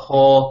the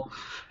whole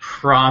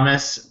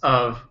promise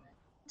of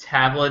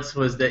tablets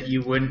was that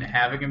you wouldn't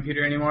have a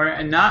computer anymore,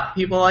 and not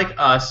people like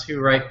us who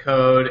write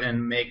code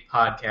and make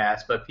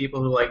podcasts, but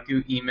people who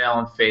do email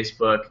and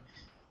Facebook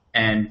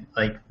and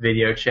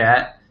video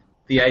chat.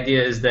 The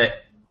idea is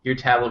that your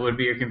tablet would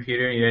be your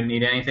computer and you didn't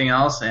need anything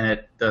else, and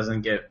it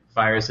doesn't get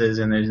viruses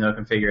and there's no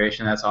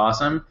configuration. That's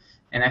awesome.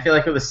 And I feel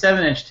like with a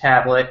 7-inch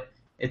tablet,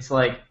 it's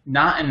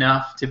not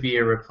enough to be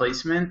a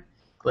replacement.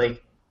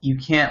 You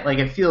can't,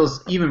 it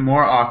feels even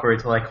more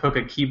awkward to hook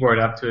a keyboard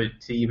up to it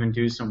to even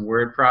do some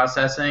word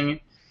processing.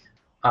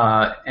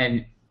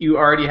 And you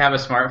already have a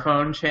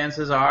smartphone,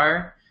 chances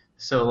are.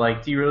 So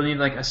do you really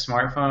need a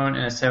smartphone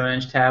and a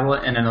 7-inch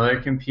tablet and another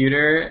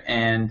computer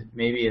and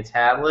maybe a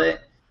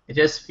tablet? It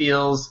just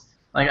feels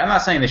I'm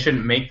not saying they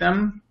shouldn't make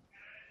them,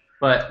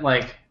 but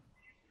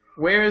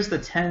where is the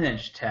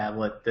 10-inch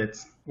tablet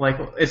that's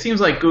it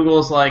seems like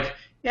Google's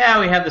yeah,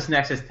 we have this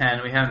Nexus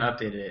 10, we haven't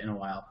updated it in a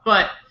while,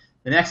 but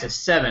the Nexus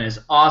 7 is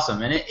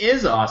awesome, and it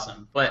is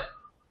awesome, but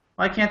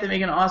why can't they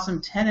make an awesome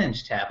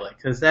 10-inch tablet?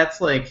 Because that's,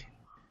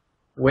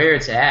 where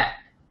it's at,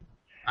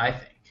 I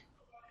think.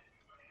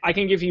 I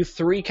can give you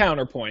 3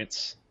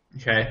 counterpoints.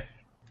 Okay.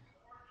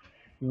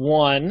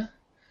 1,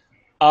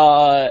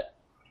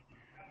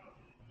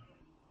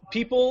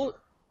 people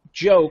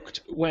joked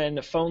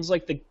when phones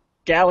like the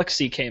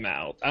Galaxy came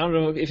out. I don't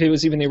know if it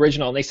was even the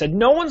original, and they said,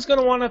 no one's going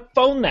to want a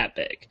phone that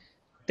big.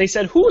 They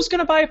said, who's going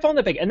to buy a phone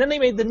that big? And then they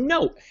made the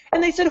Note.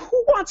 And they said,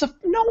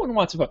 no one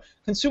wants a phone.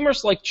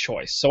 Consumers like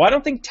choice. So I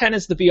don't think 10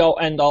 is the be-all,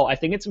 end-all. I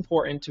think it's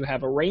important to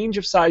have a range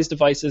of size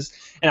devices.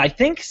 And I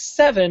think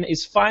 7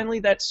 is finally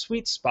that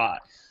sweet spot.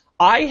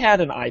 I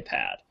had an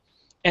iPad,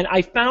 and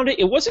I found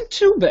it wasn't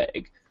too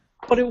big,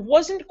 but it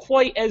wasn't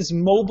quite as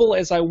mobile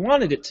as I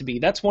wanted it to be.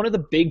 That's one of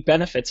the big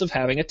benefits of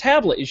having a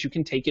tablet, is you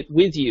can take it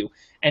with you.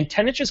 And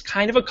 10-inch is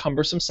kind of a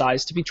cumbersome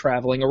size to be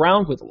traveling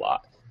around with a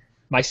lot.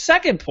 My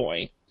second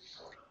point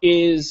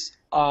is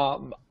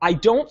I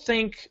don't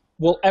think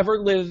we'll ever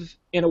live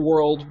in a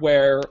world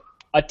where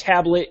a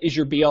tablet is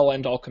your be-all,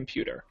 end-all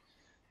computer.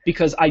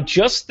 Because I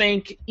just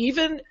think,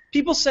 even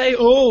people say,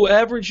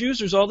 average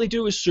users, all they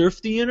do is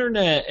surf the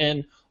internet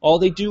and all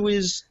they do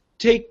is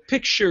take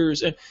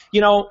pictures. And,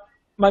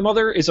 my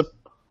mother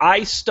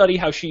I study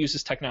how she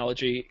uses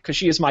technology because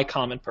she is my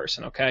common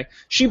person, okay?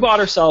 She bought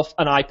herself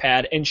an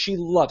iPad and she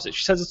loves it.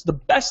 She says it's the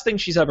best thing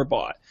she's ever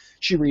bought.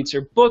 She reads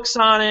her books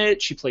on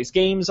it. She plays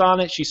games on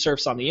it. She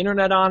surfs on the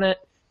internet on it.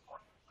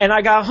 And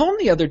I got home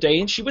the other day,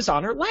 and she was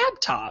on her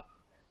laptop.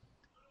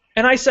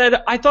 And I said,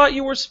 I thought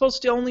you were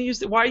supposed to only use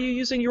why are you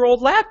using your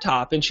old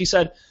laptop? And she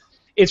said,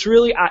 it's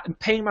really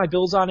paying my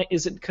bills on it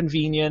isn't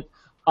convenient.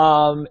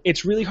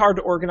 It's really hard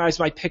to organize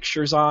my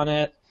pictures on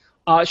it.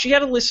 She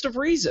had a list of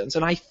reasons,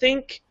 and I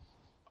think,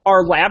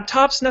 are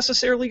laptops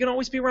necessarily going to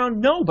always be around?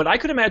 No, but I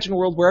could imagine a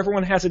world where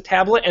everyone has a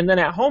tablet, and then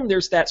at home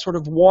there's that sort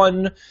of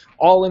one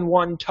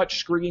all-in-one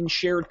touchscreen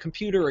shared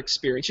computer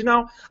experience. You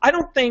know, I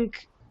don't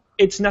think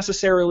it's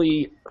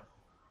necessarily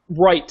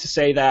right to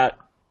say that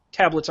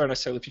tablets aren't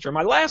necessarily the future.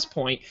 My last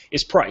point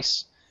is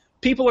price.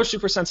 People are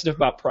super sensitive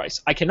about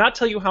price. I cannot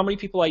tell you how many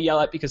people I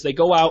yell at because they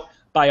go out,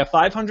 buy a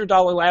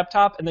 $500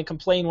 laptop, and then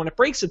complain when it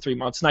breaks in 3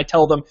 months, and I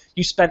tell them,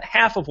 you spent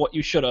half of what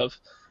you should have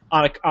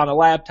on a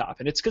laptop,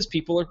 and it's because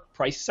people are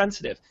price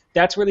sensitive.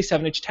 That's where these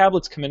 7-inch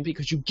tablets come in,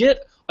 because you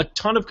get a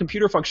ton of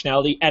computer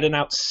functionality at an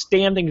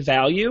outstanding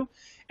value,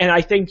 and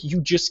I think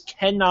you just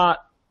cannot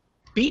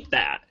beat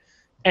that.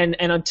 And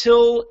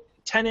until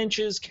 10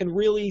 inches can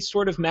really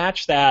sort of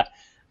match that,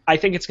 I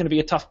think it's going to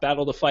be a tough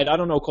battle to fight. I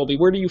don't know, Colby,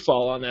 where do you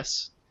fall on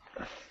this?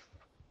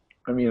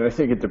 I mean, I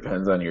think it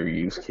depends on your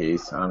use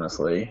case,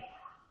 honestly.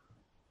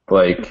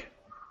 Like,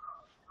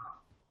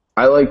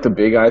 I like the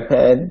big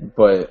iPad,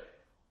 but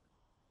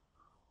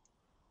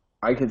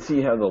I could see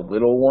how the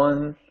little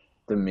one,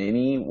 the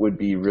mini, would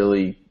be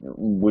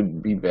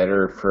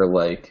better for,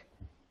 like,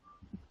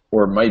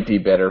 or might be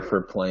better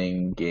for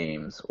playing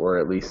games, or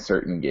at least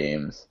certain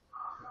games.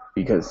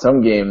 Because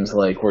some games,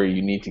 like, where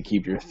you need to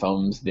keep your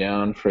thumbs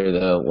down for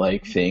the,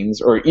 like,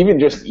 things, or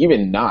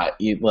even not,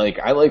 like,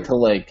 I like to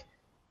lay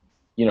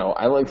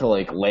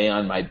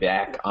on my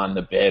back on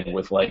the bed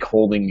with, like,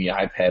 holding the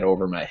iPad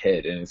over my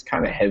head, and it's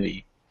kind of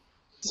heavy.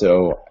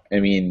 So, I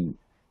mean,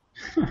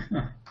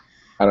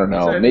 I don't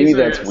know. Maybe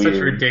that's weird.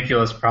 Such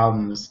ridiculous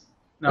problems.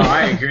 No,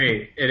 I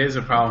agree. It is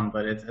a problem,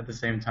 but it's at the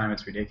same time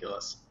it's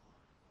ridiculous.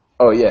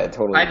 Oh yeah,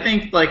 totally. I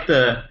think like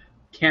the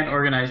can't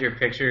organize your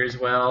pictures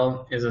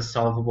well is a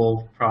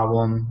solvable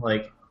problem.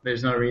 Like,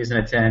 there's no reason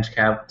a 10-inch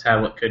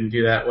tablet couldn't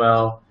do that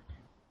well.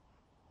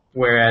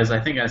 Whereas I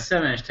think on a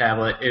 7-inch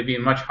tablet, it'd be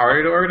much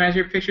harder to organize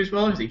your pictures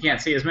well because you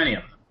can't see as many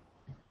of them.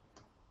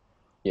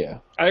 Yeah,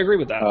 I agree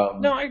with that.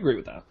 No, I agree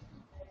with that.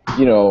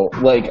 You know,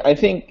 like, I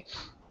think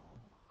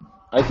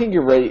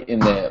you're right in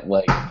that,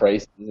 like,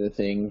 price is a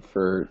thing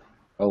for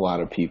a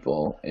lot of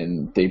people,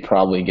 and they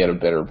probably get a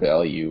better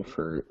value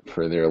for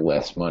their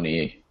less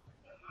money.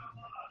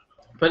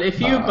 But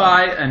if you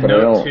buy a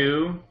Note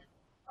 2,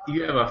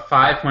 you have a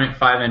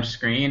 5.5-inch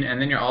screen,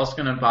 and then you're also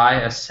going to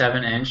buy a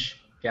 7-inch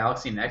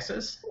Galaxy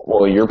Nexus?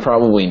 Well, you're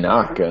probably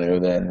not going to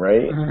then,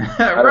 right?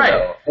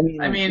 Right.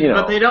 I mean,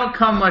 but they don't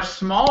come much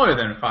smaller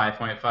than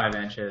 5.5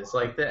 inches.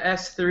 Like, the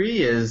S3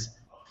 is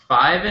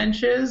 5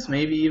 inches,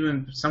 maybe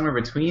even somewhere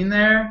between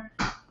there,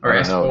 or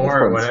S4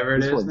 or whatever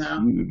it is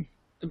now.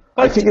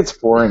 I think it's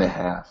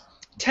 4.5.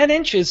 10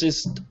 inches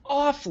is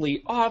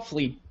awfully,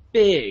 awfully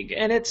big,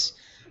 and it's,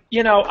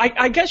 you know,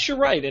 I guess you're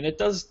right, and it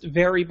does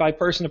vary by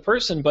person to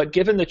person, but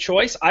given the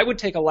choice, I would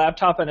take a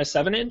laptop and a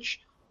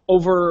 7-inch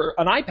over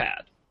an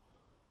iPad.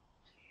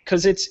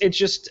 Because it's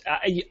just,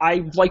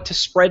 I like to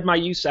spread my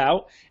use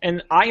out,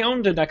 and I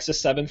owned a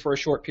Nexus 7 for a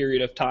short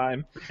period of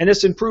time, and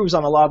this improves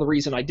on a lot of the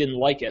reason I didn't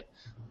like it.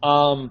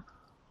 But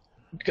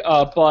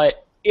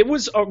it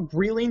was a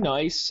really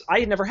nice, I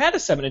had never had a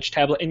 7-inch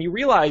tablet, and you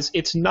realize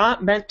it's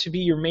not meant to be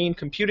your main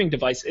computing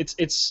device.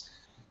 It's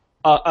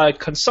a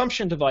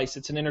consumption device,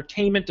 it's an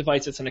entertainment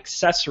device, it's an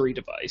accessory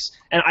device.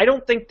 And I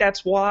don't think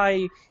that's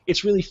why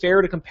it's really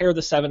fair to compare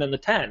the 7 and the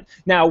 10.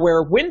 Now,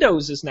 where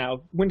Windows 8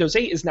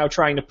 is now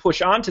trying to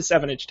push onto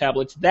 7-inch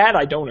tablets, that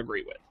I don't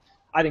agree with.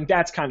 I think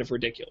that's kind of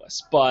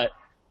ridiculous, but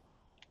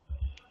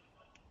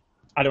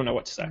I don't know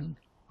what to say.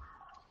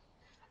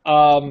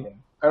 I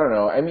don't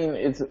know. I mean,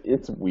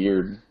 it's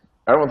weird.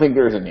 I don't think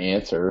there's an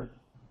answer.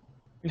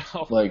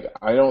 No. Like,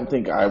 I don't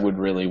think I would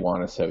really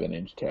want a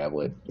 7-inch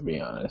tablet, to be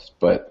honest,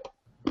 but...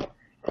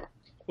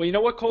 Well, you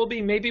know what,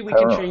 Colby? Maybe we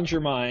can change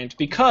your mind,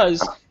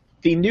 because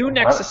the new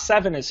Nexus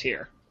 7 is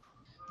here.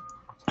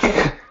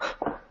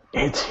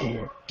 It's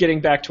here.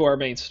 Getting back to our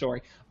main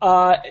story.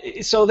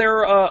 So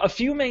there are a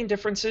few main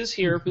differences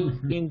here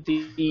between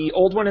the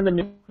old one and the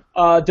new.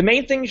 The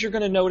main things you're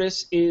going to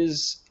notice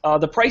is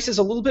the price is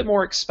a little bit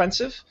more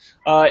expensive,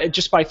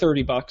 just by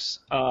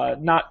 $30,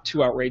 not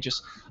too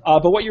outrageous.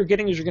 But what you're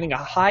getting is you're getting a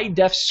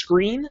high-def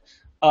screen,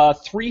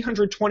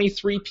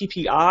 323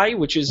 ppi,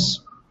 which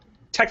is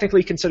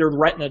technically considered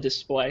Retina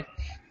display,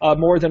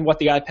 more than what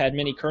the iPad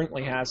Mini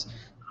currently has,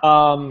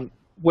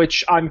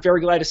 which I'm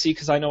very glad to see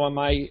because I know on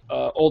my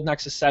old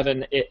Nexus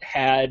 7 it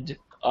had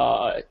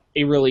a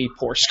really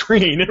poor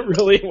screen. It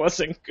really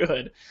wasn't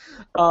good.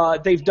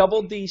 They've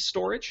doubled the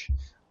storage.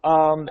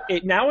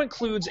 It now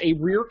includes a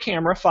rear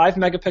camera,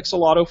 5-megapixel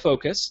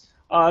autofocus,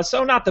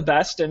 so not the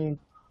best, and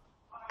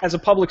as a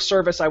public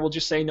service I will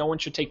just say no one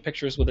should take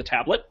pictures with a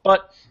tablet,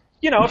 but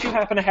you know, if you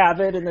happen to have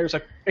it and there's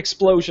an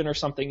explosion or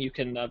something, you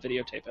can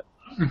videotape it.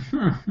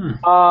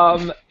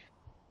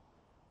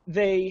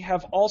 They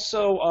have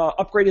also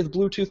upgraded the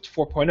Bluetooth to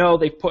 4.0.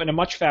 They've put in a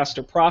much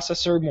faster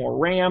processor, more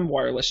RAM,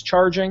 wireless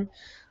charging.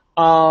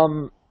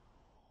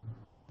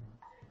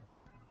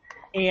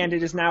 And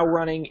it is now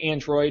running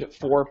Android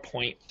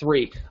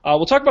 4.3.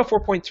 We'll talk about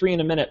 4.3 in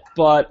a minute,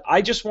 but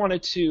I just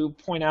wanted to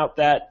point out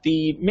that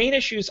the main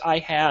issues I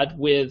had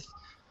with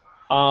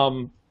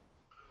the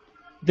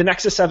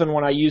Nexus 7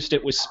 when I used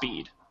it was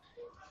speed.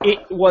 It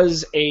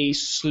was a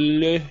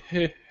slow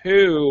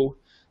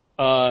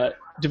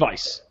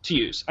device to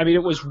use. I mean,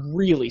 it was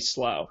really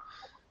slow.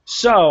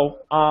 So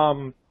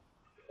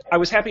I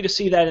was happy to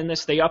see that in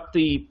this. They upped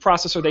the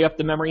processor, they upped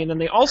the memory, and then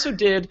they also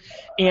did,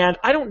 and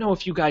I don't know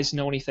if you guys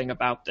know anything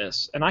about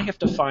this, and I have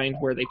to find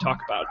where they talk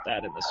about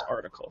that in this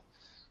article.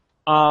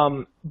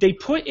 They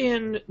put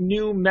in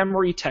new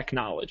memory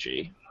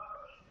technology.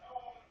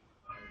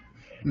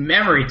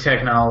 Memory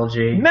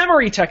technology?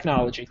 Memory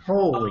technology.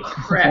 Holy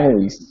crap.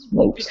 Holy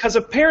smokes. Because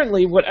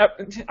apparently,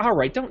 all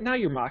right, now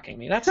you're mocking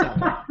me. That's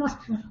not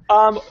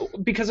right.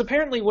 Because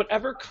apparently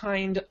whatever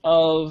kind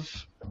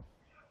of...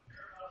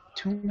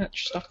 Too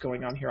much stuff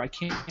going on here. I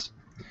can't.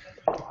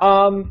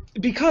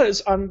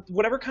 Because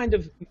whatever kind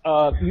of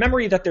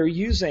memory that they're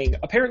using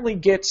apparently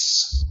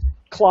gets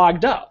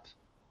clogged up.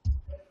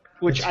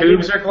 Which the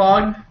tubes are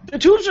clogged? The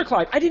tubes are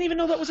clogged. I didn't even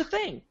know that was a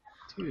thing.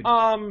 Dude.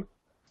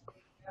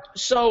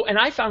 So, and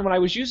I found when I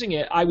was using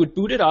it, I would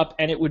boot it up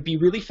and it would be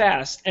really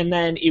fast, and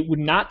then it would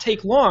not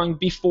take long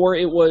before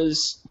it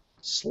was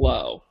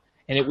slow,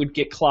 and it would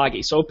get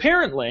cloggy. So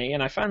apparently,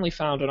 and I finally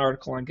found an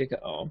article on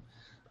GigaOM.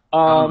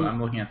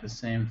 I'm looking at the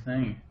same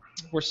thing.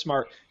 We're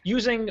smart.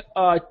 Using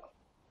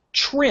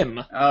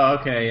trim. Oh,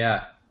 okay,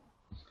 yeah.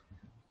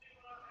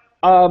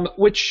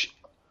 Which...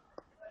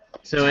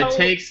 So it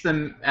takes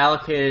the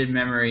allocated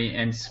memory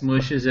and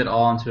smooshes it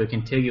all into a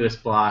contiguous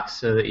block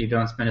so that you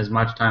don't spend as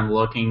much time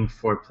looking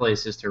for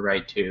places to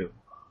write to.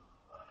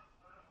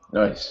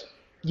 Nice.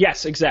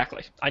 Yes,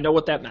 exactly. I know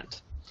what that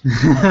meant.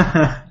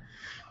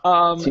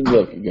 Seems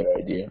like a good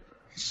idea.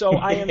 So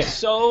I am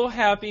so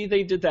happy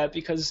they did that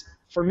because...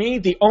 For me,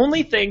 the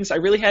only things I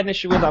really had an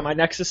issue with on my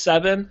Nexus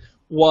 7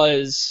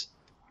 was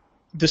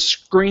the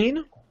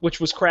screen, which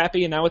was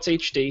crappy, and now it's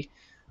HD,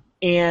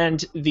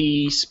 and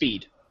the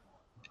speed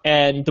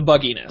and the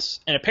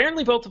bugginess. And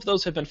apparently both of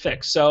those have been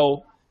fixed.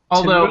 So,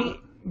 although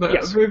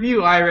the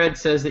review I read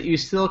says that you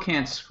still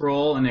can't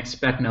scroll and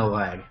expect no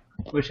lag,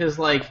 which is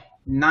like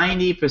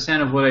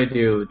 90% of what I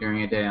do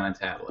during a day on a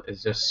tablet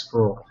is just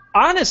scroll.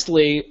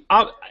 Honestly,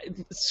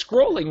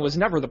 scrolling was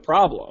never the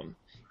problem.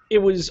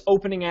 It was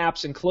opening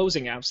apps and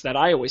closing apps that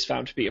I always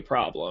found to be a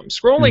problem.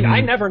 Scrolling, I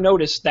never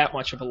noticed that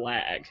much of a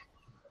lag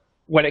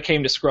when it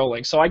came to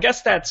scrolling. So I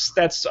guess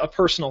that's a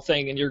personal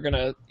thing, and you're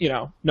gonna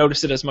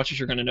notice it as much as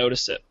you're gonna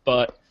notice it.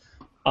 But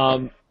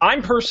I'm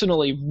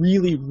personally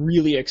really,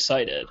 really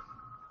excited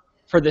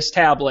for this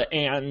tablet,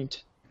 and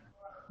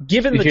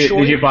given the choice,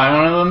 did you buy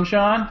one of them,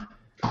 Sean?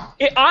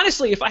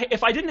 Honestly,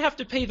 if I didn't have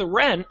to pay the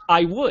rent,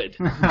 I would.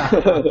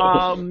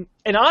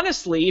 And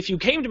honestly, if you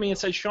came to me and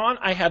said, Sean,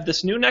 I have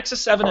this new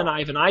Nexus 7 and I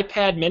have an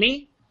iPad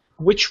mini,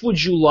 which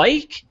would you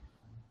like?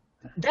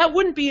 That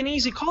wouldn't be an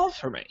easy call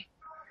for me.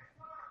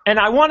 And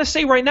I want to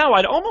say right now,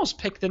 I'd almost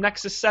pick the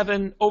Nexus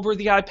 7 over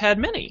the iPad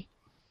mini.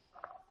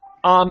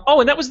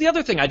 And that was the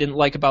other thing I didn't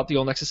like about the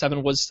old Nexus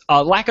 7 was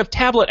lack of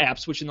tablet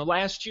apps, which in the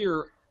last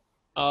year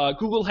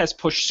Google has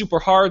pushed super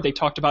hard. They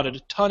talked about it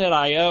a ton at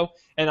I.O.,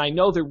 and I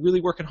know they're really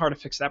working hard to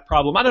fix that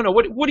problem. I don't know.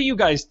 What do you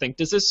guys think?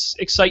 Does this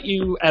excite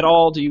you at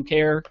all? Do you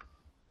care?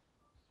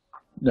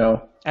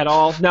 No. At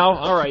all? No?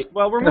 All right.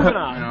 Well, we're moving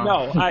on.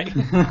 No. I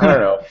don't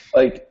know.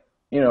 Like,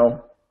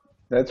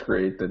 that's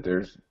great that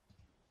there's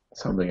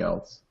something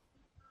else.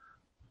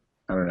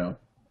 I don't know.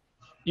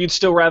 You'd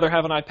still rather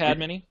have an iPad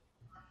mini?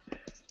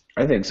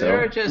 I think so.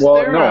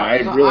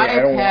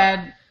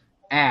 iPad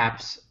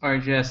apps are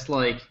just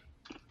like,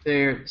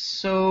 they're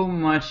so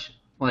much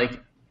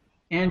like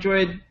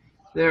Android.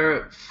 There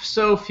are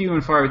so few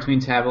and far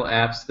between tablet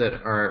apps that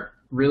are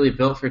really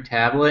built for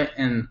tablet,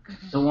 and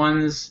the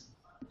ones...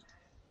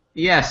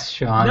 Yes,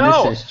 Sean,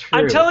 this is true.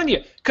 I'm telling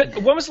you.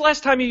 When was the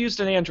last time you used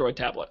an Android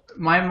tablet?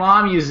 My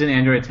mom used an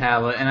Android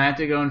tablet, and I have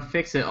to go and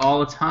fix it all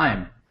the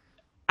time.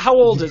 How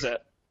old is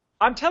it?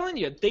 I'm telling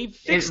you, they've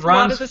fixed a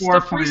lot of this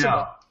stuff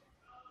recently.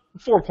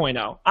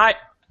 4.0.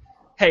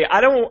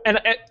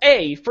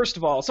 First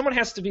of all, someone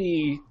has to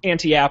be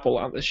anti-Apple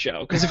on this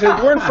show, because if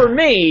it weren't for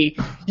me,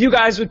 you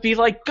guys would be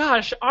like,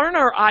 gosh, aren't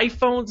our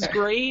iPhones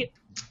great?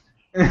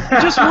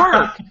 Just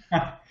work.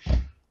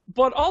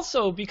 But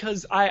also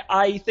because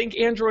I think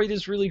Android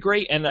is really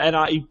great, and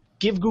I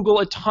give Google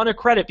a ton of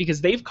credit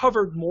because they've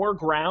covered more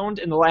ground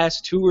in the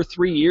last 2 or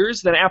 3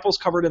 years than Apple's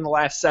covered in the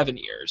last 7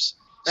 years.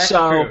 That's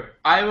true.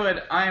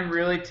 I'm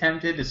really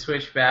tempted to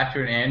switch back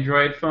to an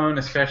Android phone,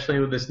 especially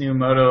with this new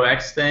Moto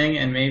X thing,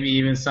 and maybe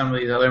even some of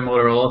these other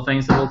Motorola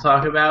things that we'll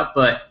talk about,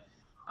 but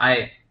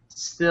I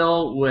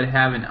still would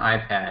have an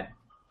iPad.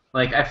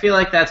 Like, I feel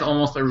like that's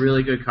almost a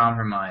really good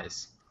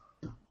compromise,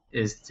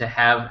 is to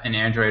have an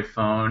Android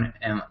phone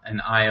and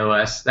an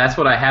iOS. That's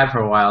what I had for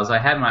a while, is I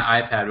had my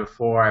iPad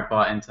before I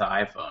bought into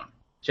iPhone.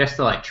 just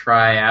to like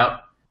try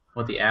out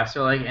what the apps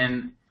are like,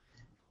 and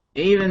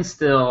even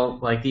still,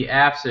 like the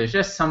apps, there's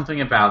just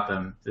something about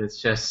them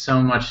that's just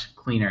so much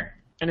cleaner.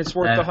 And it's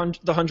worth the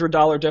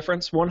 $100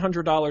 difference,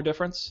 $100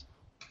 difference.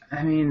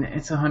 I mean,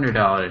 it's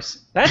 $100.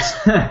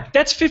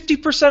 That's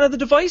 50% of the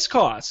device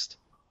cost.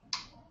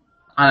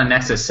 On a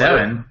Nexus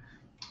 7.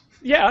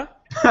 Yeah.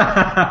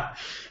 I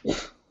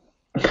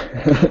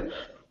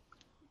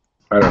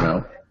don't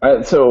know.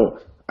 So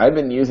I've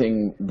been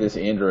using this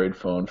Android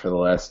phone for the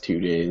last 2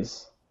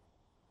 days,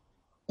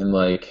 and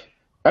like,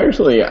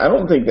 actually, I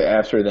don't think the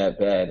apps are that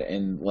bad,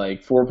 and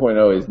like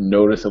 4.0 is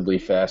noticeably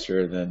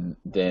faster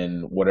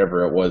than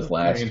whatever it was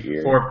last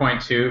year.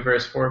 4.2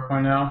 versus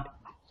 4.0.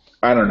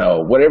 I don't know.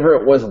 Whatever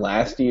it was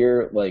last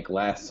year, like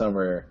last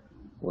summer,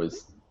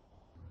 was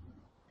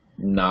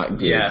not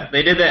good. Yeah,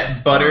 they did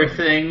that Butter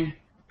thing,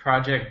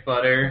 Project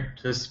Butter,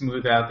 to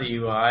smooth out the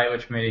UI,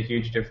 which made a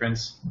huge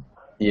difference.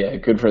 Yeah,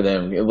 good for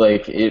them.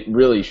 Like, it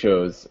really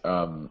shows,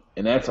 and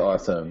that's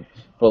awesome.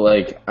 But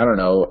like, I don't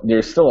know,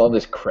 there's still all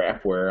this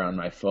crapware on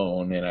my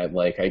phone, and I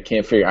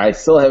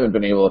still haven't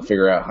been able to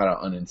figure out how to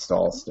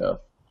uninstall stuff.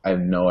 I have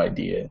no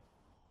idea.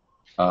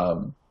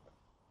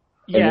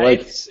 Yeah,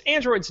 like,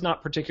 Android's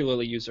not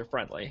particularly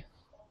user-friendly.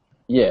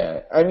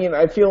 Yeah, I mean,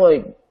 I feel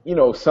like, you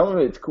know, some of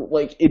it's cool.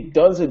 Like, it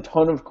does a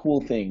ton of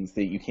cool things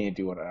that you can't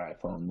do on an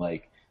iPhone.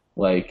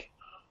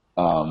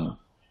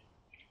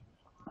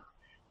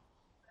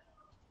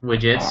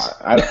 Widgets.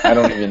 I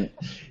don't even.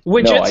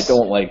 Widgets? No, I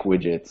don't like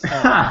widgets.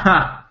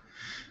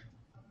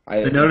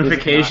 The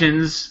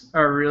notifications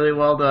are really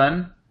well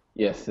done.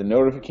 Yes, the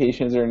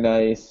notifications are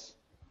nice.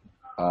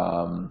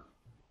 I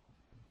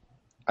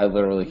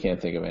literally can't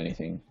think of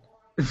anything.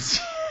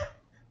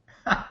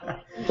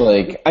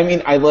 Like, I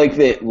mean, I like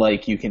that.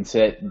 Like, you can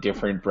set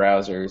different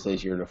browsers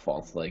as your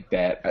defaults. Like,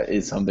 that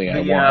is something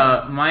I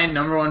want. My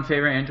number one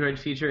favorite Android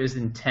feature is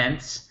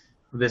Intents.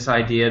 This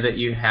idea that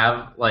you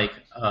have like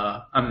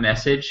a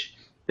message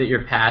that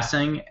you're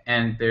passing,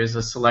 and there's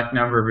a select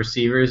number of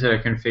receivers that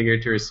are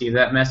configured to receive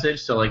that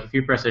message. So, like, if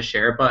you press a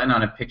share button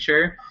on a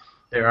picture,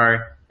 there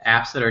are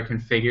apps that are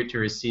configured to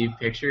receive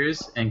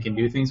pictures and can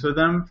do things with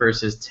them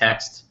versus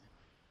text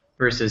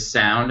versus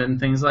sound and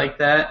things like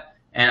that.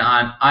 And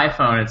on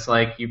iPhone, it's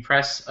like you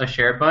press a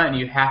share button,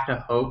 you have to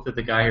hope that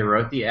the guy who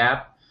wrote the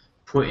app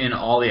put in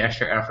all the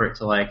extra effort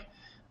to like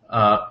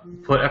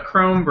put a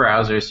Chrome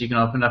browser so you can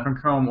open it up in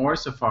Chrome or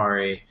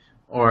Safari,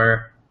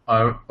 or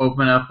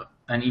open up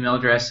an email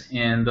address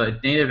in the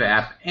native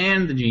app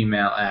and the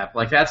Gmail app.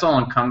 Like, that's all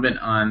incumbent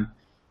on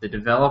the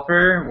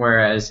developer,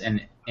 whereas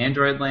in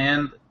Android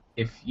land,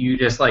 if you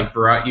just like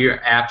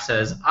your app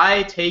says,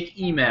 I take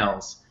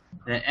emails,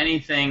 then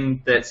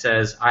anything that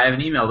says, I have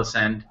an email to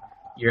send,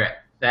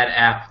 that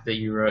app that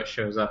you wrote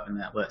shows up in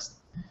that list.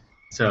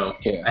 So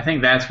yeah. I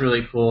think that's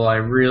really cool. I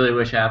really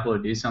wish Apple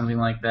would do something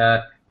like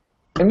that.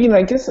 I mean,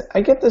 I guess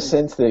I get the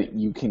sense that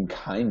you can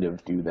kind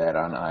of do that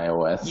on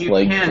iOS. You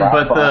like can,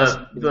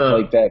 Dropbox, but the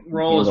like that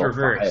role is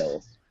reversed.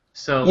 Files.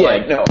 So yeah,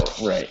 like, no,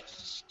 right.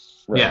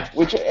 Yeah.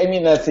 Which, I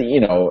mean, that's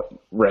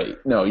right.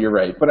 No, you're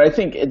right. But I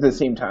think at the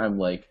same time,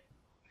 like,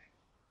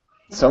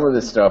 some of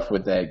the stuff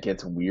with that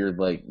gets weird,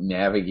 like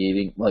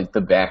navigating, like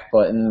the back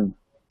button.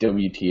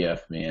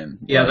 WTF, man.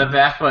 Yeah, like, the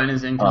back button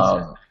is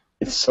inconsistent.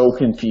 It's so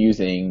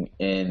confusing,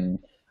 and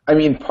I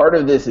mean, part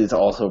of this is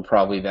also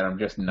probably that I'm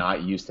just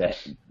not used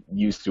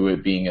to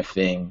it being a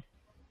thing,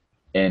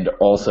 and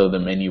also the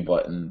menu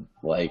button,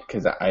 like,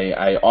 because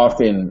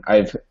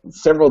I've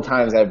several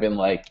times I've been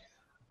like,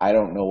 I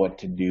don't know what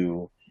to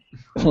do,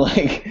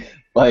 like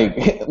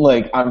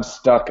I'm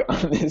stuck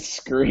on this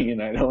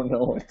screen, I don't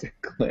know what to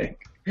click,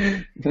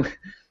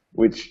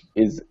 which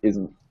is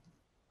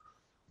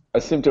a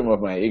symptom of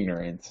my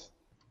ignorance,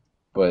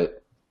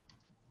 but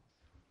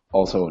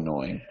also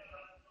annoying.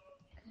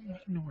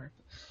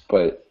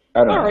 But I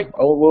don't know. Right.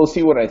 We'll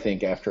see what I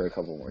think after a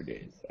couple more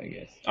days, I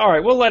guess. All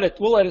right, we'll let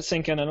it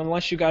sink in, and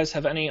unless you guys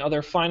have any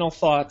other final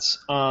thoughts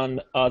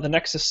on the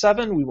Nexus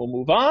 7, we will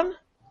move on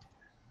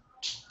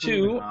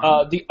to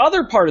the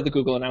other part of the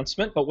Google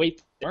announcement. But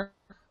wait there,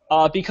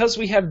 because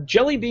we have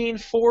Jelly Bean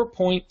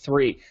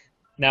 4.3.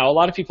 Now, a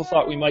lot of people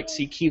thought we might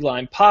see Key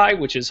Lime Pie,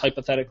 which is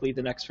hypothetically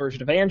the next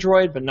version of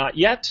Android, but not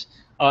yet.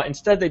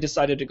 Instead, they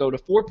decided to go to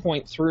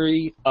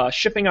 4.3,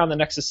 shipping on the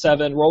Nexus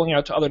 7, rolling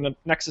out to other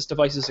Nexus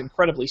devices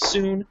incredibly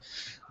soon.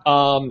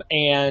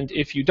 And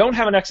if you don't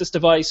have a Nexus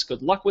device,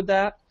 good luck with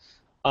that.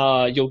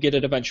 You'll get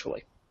it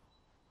eventually.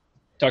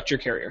 Talk to your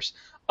carriers.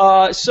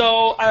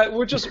 So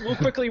we'll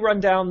quickly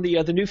run down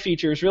the new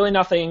features. Really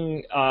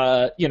nothing,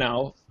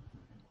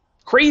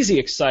 crazy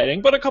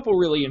exciting, but a couple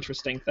really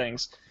interesting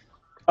things.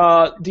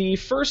 The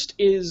first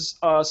is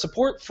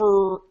support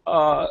for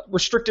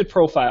restricted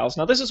profiles.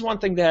 Now, this is one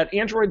thing that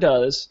Android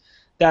does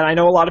that I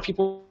know a lot of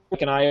people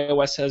and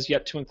iOS has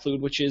yet to include,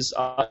 which is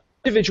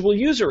individual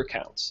user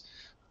accounts.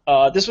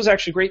 This was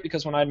actually great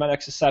because when I had my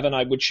Nexus 7,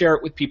 I would share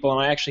it with people, and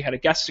I actually had a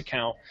guest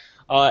account.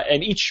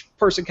 and each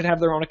person can have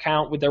their own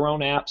account with their own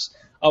apps.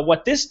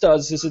 What this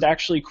does is it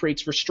actually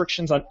creates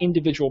restrictions on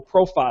individual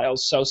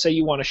profiles. So say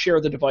you want to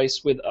share the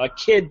device with a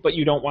kid, but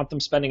you don't want them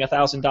spending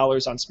 $1,000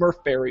 on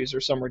Smurf berries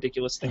or some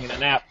ridiculous thing in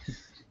an app.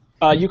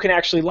 You can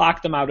actually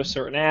lock them out of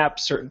certain apps,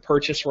 certain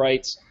purchase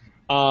rights.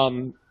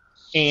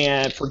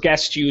 And for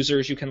guest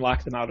users, you can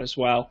lock them out as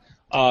well.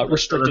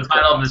 Restricted. So the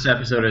title of this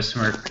episode is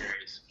Smurf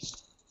berries.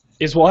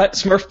 Is what?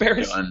 Smurf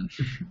berries?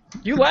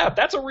 You laugh.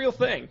 That's a real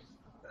thing.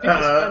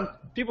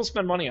 People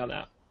spend money on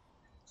that.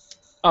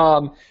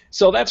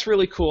 So that's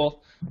really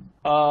cool.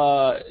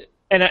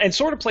 And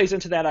sort of plays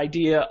into that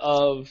idea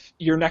of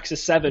your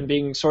Nexus 7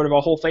 being sort of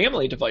a whole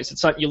family device.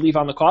 It's something you leave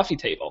on the coffee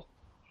table.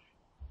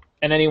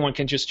 And anyone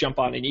can just jump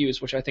on and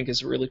use, which I think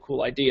is a really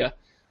cool idea.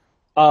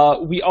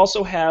 We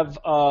also have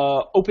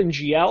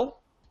OpenGL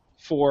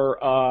for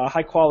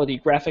high-quality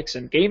graphics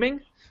and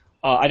gaming.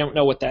 I don't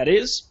know what that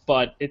is,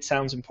 but it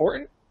sounds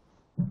important.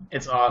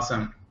 It's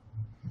awesome.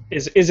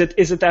 Is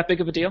it that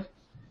big of a deal?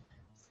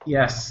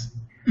 Yes.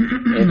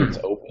 And it's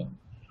open.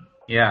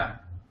 Yeah.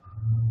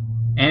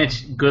 And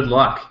it's good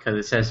luck because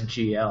it says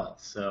GL.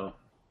 So.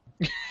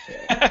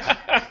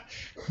 I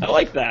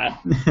like that.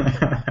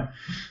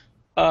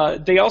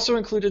 They also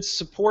included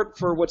support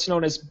for what's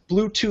known as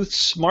Bluetooth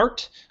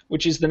Smart,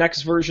 which is the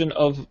next version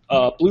of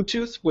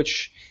Bluetooth,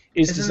 which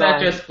is Isn't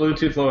designed... that just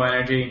Bluetooth Low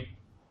Energy?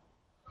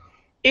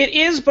 It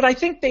is, but I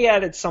think they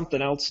added something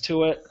else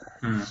to it.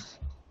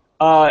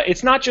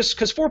 It's not just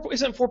because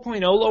isn't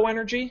 4.0 low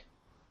energy?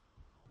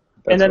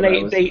 That's and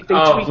then they tweaked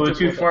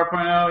Bluetooth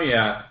 4.0,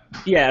 yeah.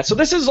 Yeah, so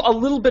this is a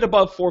little bit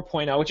above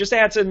 4.0. It just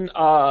adds in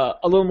a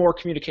little more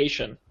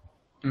communication.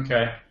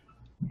 Okay.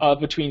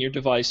 Between your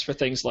device for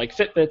things like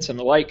Fitbits and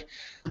the like.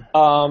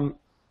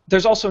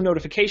 There's also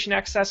notification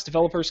access.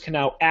 Developers can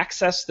now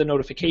access the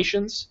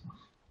notifications.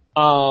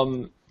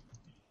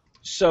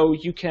 So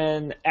you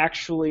can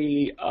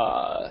actually,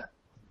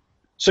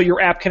 so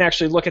your app can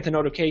actually look at the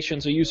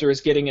notifications a user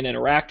is getting and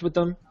interact with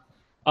them.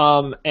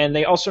 And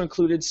they also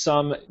included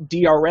some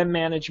DRM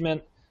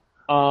management,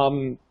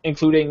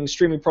 including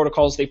streaming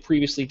protocols they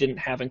previously didn't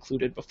have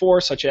included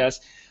before, such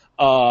as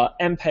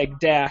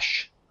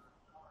MPEG-,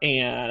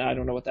 and I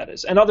don't know what that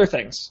is, and other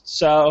things.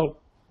 So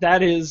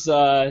that is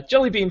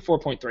Jelly Bean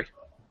 4.3.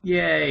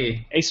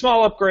 Yay. A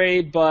small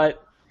upgrade,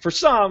 but for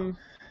some,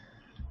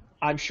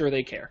 I'm sure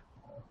they care.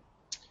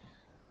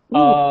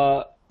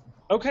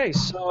 Okay,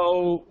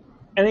 so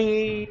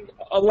any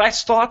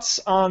last thoughts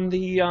on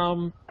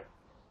the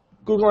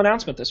Google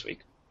announcement this week?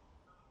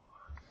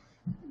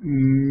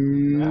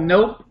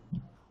 Nope.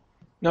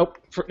 Nope.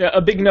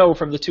 A big no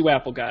from the two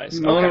Apple guys.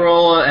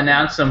 Motorola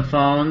announced some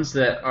phones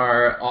that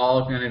are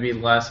all going to be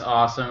less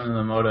awesome than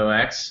the Moto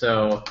X,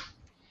 so...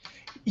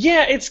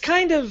 Yeah, it's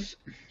kind of,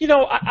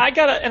 I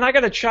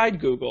gotta chide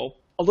Google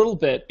a little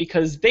bit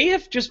because they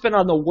have just been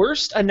on the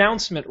worst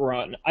announcement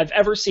run I've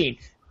ever seen.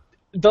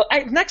 The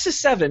Nexus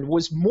 7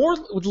 was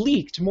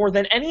leaked more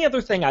than any other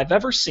thing I've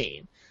ever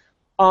seen.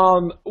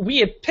 We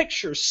had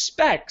pictures,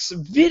 specs,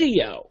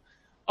 video.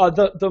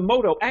 The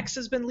Moto X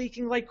has been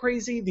leaking like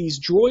crazy. These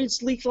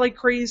droids leaked like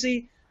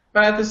crazy.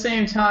 But at the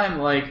same time,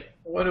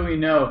 what do we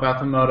know about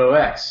the Moto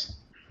X?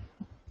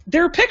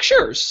 There are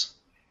pictures.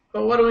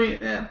 But what do we...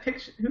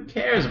 who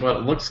cares what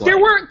it looks like?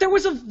 There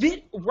was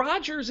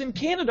Rogers in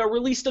Canada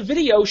released a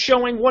video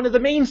showing one of the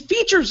main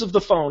features of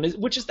the phone,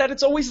 which is that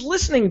it's always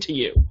listening to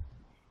you.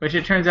 Which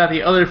it turns out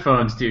the other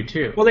phones do,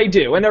 too. Well, they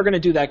do, and they're going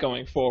to do that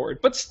going forward.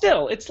 But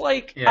still, it's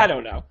like, I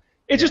don't know.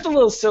 It's just a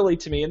little silly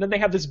to me. And then they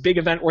have this big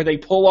event where they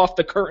pull off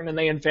the curtain and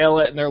they unveil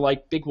it, and they're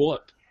like, big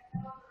whoop.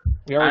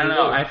 I don't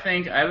know. I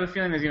have a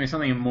feeling there's going to be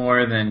something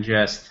more than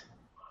just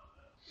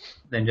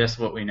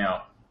what we know.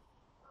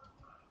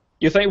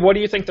 What do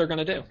you think they're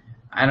going to do?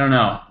 I don't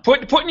know.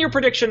 Put in your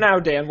prediction now,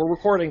 Dan. We're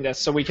recording this,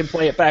 so we can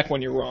play it back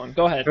when you're wrong.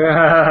 Go ahead.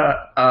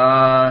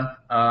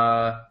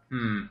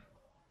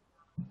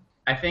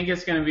 I think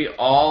it's going to be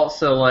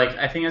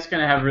I think it's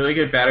going to have really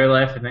good battery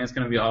life. I think it's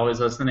going to be always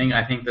listening.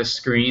 I think the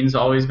screen's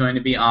always going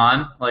to be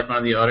on, like one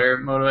of the other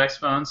Moto X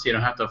phones, so you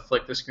don't have to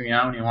flick the screen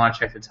out when you want to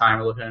check the time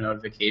or look at a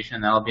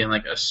notification. That'll be in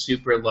a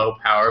super low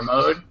power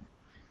mode.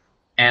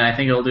 And I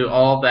think it'll do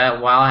all of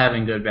that while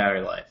having good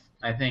battery life.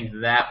 I think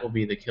that will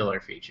be the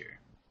killer feature.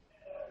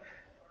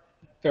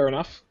 Fair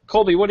enough.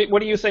 Colby, what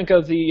do you think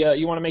of the,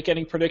 you want to make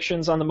any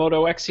predictions on the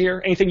Moto X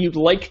here? Anything you'd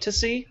like to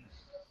see?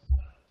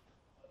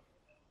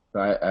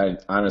 I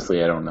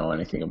honestly, I don't know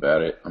anything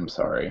about it. I'm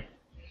sorry.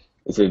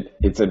 It's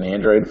an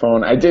Android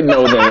phone? I didn't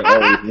know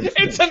that.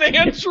 It's an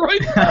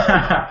Android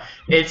phone?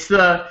 It's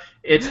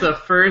the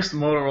first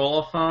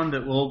Motorola phone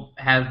that will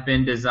have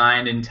been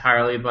designed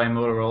entirely by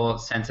Motorola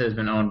since it has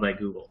been owned by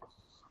Google.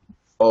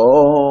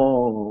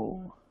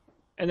 Oh.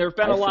 And there have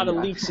been a lot of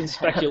leaks and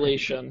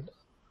speculation.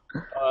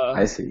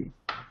 I see.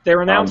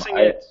 They're announcing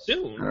it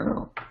soon. I don't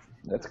know.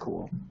 That's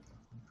cool.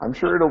 I'm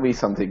sure it'll be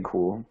something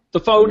cool. The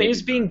phone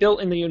is being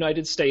built in the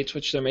United States,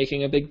 which they're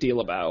making a big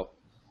deal about.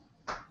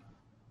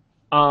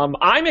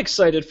 I'm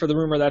excited for the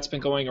rumor that's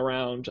been going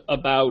around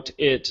about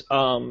it,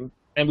 and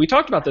we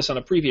talked about this on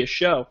a previous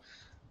show,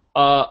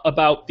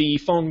 about the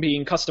phone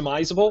being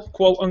customizable,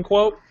 quote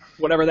unquote,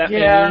 whatever that may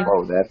mean.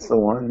 Oh, that's the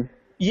one.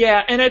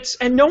 Yeah,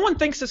 and no one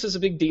thinks this is a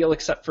big deal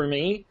except for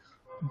me,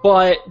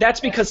 but that's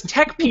because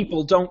tech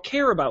people don't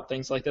care about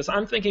things like this.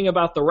 I'm thinking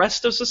about the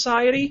rest of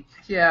society.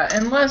 Yeah,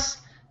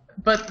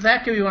 but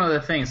that could be one of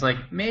the things. Like,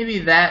 maybe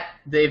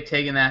they've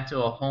taken that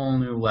to a whole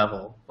new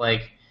level.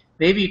 Like,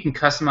 maybe you can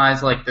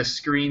customize, like, the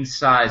screen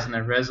size and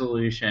the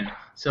resolution.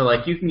 So,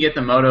 like, you can get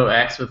the Moto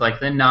X with, like,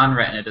 the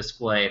non-retina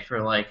display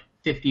for, like,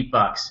 $50.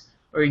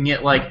 Or you can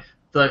get, like,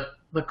 the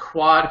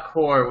quad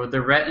core with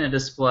the retina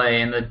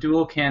display and the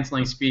dual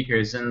canceling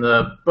speakers and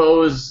the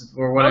Bose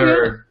or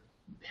whatever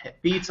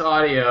Beats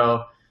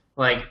audio.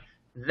 Like,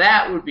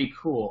 that would be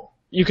cool.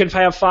 You can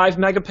have 5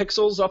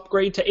 megapixels,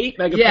 upgrade to 8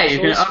 megapixels. Yeah, you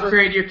can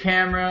upgrade your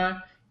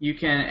camera. You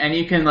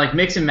can like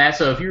mix and match.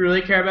 So if you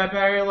really care about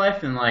battery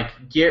life, then like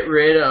get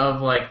rid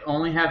of like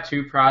only have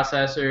 2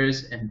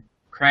 processors and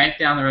crank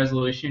down the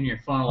resolution. Your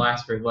phone will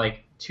last for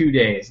like 2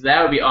 days.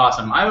 That would be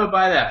awesome. I would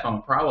buy that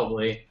phone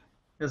probably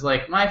because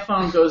like my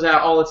phone goes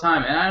out all the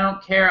time, and I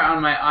don't care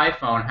on my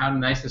iPhone how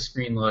nice the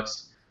screen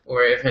looks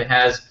or if it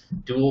has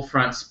dual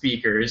front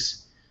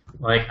speakers.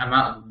 Like I'm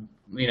not,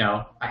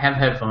 I have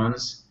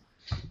headphones.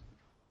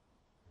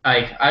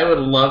 I would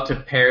love to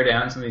pare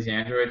down some of these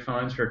Android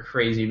phones for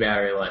crazy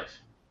battery life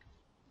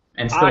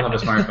and still have a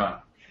smartphone.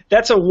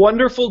 That's a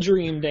wonderful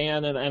dream,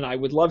 Dan, and I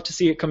would love to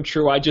see it come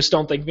true. I just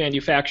don't think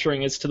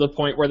manufacturing is to the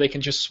point where they can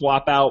just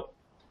swap out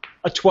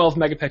a 12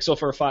 megapixel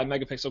for a 5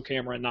 megapixel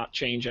camera and not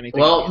change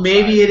anything. Well,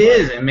 maybe it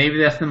is, and maybe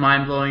that's the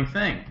mind-blowing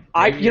thing.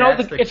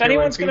 If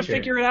anyone's going to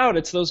figure it out,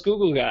 it's those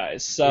Google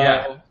guys. So.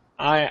 Yeah.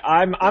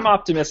 I'm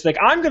optimistic.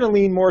 I'm going to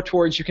lean more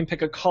towards you can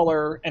pick a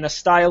color and a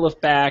style of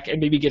back and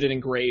maybe get it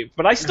engraved.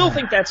 But I still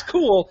think that's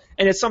cool,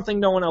 and it's something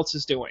no one else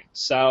is doing.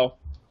 So,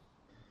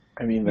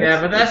 I mean,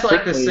 but that's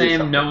like the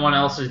same no one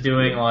else is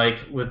doing, like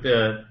with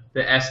the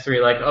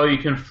S3. Like, oh, you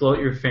can float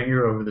your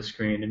finger over the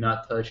screen and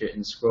not touch it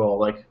and scroll.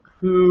 Like,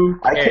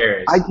 who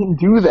cares? I can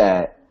do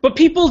that. But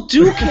people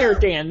do care,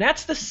 Dan.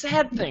 That's the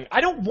sad thing.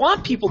 I don't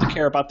want people to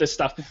care about this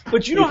stuff.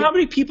 But you know how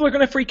many people are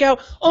going to freak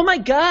out? Oh, my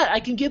God, I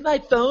can get my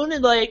phone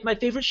in, like, my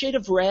favorite shade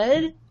of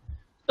red?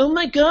 Oh,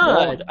 my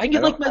God. No, I can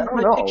get, like, my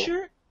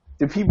picture?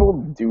 Do people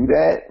do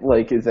that?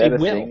 Like, is that a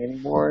thing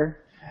anymore?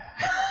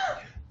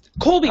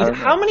 Colby,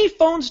 how many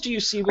phones do you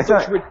see with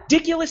those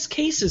ridiculous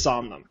cases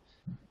on them?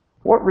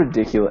 What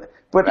ridiculous?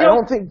 But I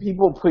don't think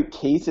people put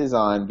cases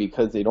on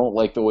because they don't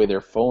like the way their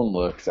phone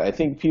looks. I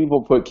think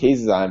people put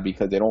cases on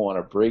because they don't want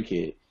to break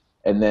it,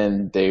 and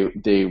then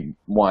they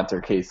want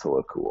their case to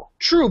look cool.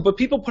 True, but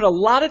people put a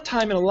lot of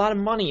time and a lot of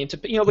money into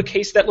the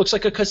case that looks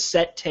like a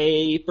cassette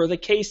tape or the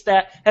case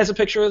that has a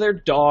picture of their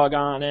dog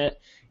on it.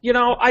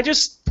 I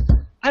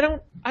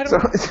don't.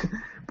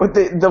 But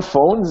the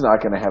phone's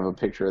not going to have a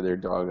picture of their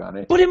dog on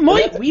it. But it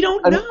might. We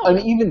don't know. An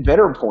even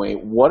better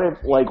point, what if,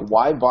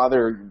 why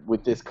bother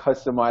with this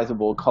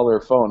customizable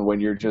color phone when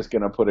you're just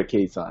going to put a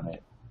case on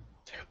it?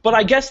 But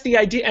I guess the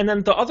idea, and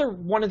then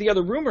one of the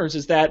other rumors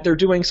is that they're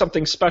doing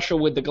something special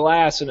with the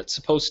glass, and it's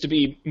supposed to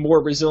be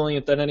more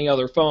resilient than any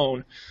other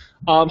phone.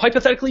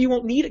 Hypothetically, you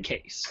won't need a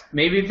case.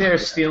 Maybe they're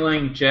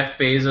stealing Jeff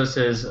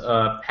Bezos's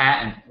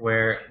patent,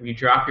 where you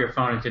drop your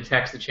phone, it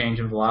detects the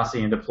change in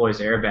velocity and deploys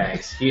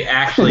airbags. He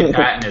actually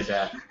patented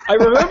that. I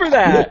remember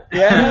that.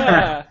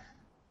 Yeah,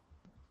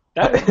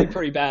 that would be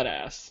pretty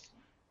badass.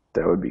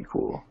 That would be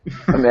cool.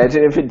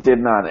 Imagine if it did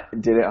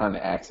it on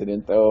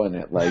accident though, and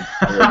it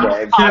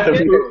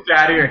airbags moved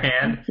out of your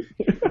hand.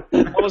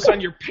 All of a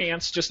sudden, your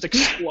pants just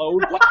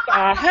explode. What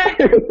the heck?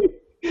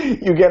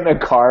 You get in a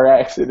car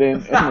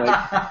accident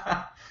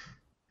and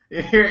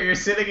you're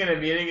sitting in a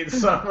meeting and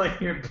suddenly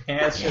your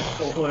pants just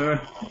balloon.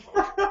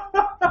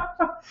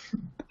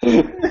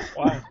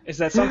 Wow, is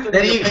that something?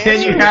 Then you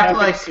have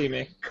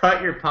to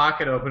cut your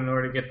pocket open in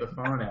order to get the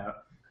phone out.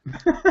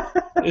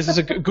 This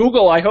is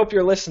Google. I hope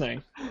you're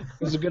listening.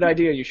 This is a good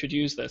idea. You should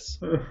use this.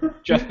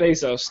 Jeff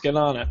Bezos, get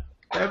on it.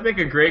 That'd make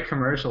a great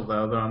commercial,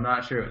 though I'm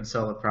not sure it would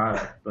sell the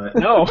product. But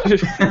no,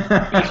 it'd be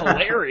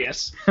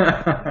hilarious.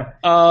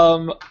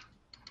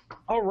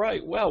 All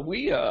right. Well,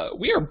 we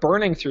are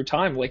burning through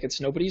time like it's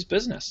nobody's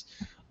business.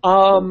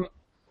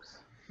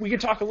 We can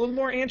talk a little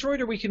more Android,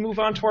 or we can move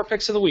on to our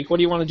picks of the week. What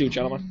do you want to do,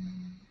 gentlemen?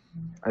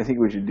 I think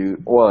we should do.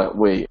 Well,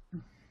 wait.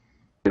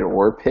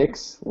 Or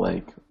picks,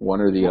 like one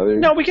or the other.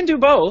 No, we can do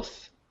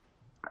both.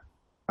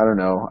 I don't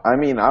know. I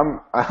mean, I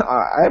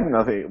have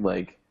nothing.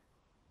 Like,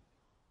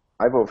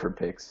 I vote for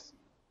picks.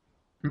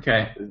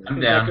 Okay, I'm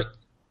down.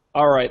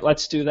 All right,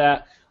 let's do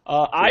that.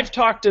 I've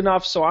talked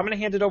enough, so I'm going to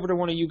hand it over to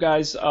one of you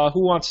guys.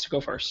 Who wants to go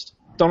first?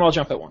 Don't all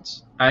jump at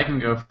once. I can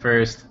go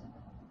first.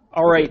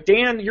 All right,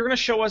 Dan, you're going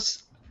to show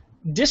us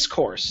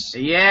Discourse.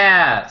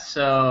 Yeah,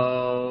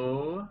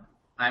 so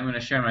I'm going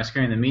to share my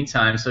screen in the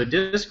meantime. So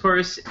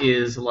Discourse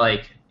is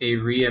like a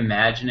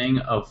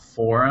reimagining of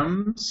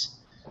forums.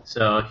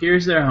 So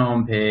here's their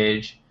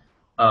homepage.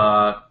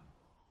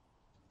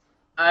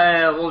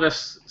 We'll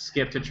just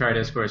skip to try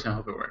Discourse and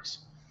hope it works.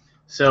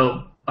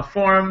 So a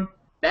forum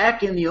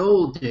back in the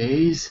old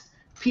days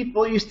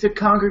people used to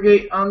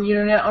congregate on the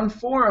internet on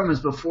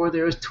forums before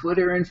there was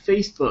Twitter and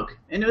Facebook.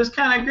 And it was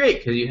kind of great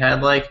because you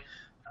had like,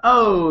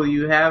 oh,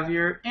 you have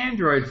your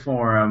Android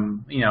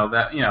forum,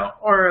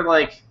 or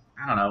like,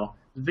 I don't know,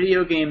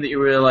 video game that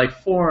you really like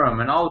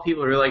forum, and all the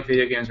people who really like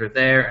video games were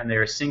there, and they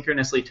were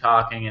synchronously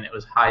talking, and it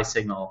was high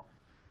signal,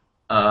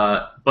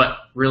 but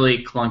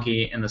really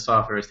clunky, and the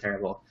software was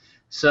terrible.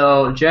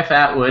 So Jeff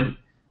Atwood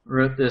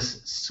wrote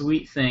this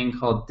sweet thing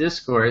called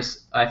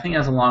Discourse. I think it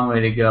has a long way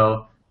to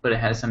go, but it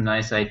has some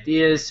nice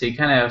ideas. So you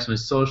kind of have some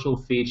social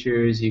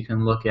features. You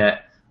can look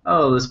at,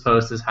 oh, this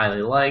post is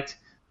highly liked.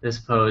 This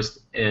post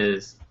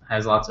has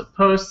lots of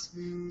posts.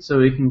 So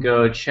we can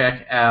go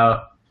check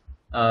out,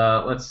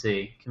 let's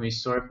see, can we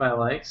sort by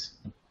likes?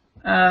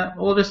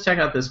 We'll just check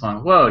out this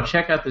one. Whoa,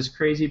 check out this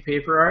crazy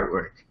paper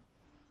artwork.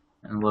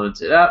 And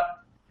loads it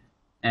up.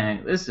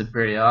 And this is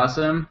pretty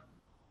awesome.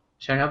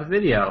 Check out the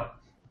video.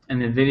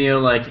 And the video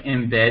like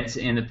embeds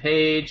in the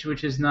page,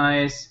 which is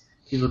nice.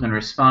 People can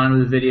respond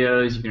with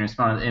videos. You can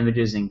respond with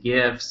images and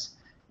GIFs.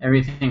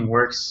 Everything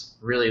works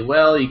really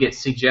well. You get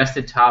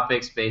suggested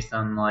topics based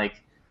on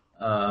like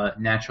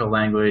natural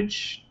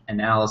language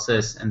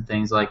analysis and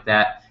things like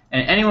that.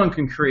 And anyone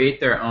can create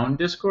their own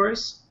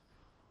discourse.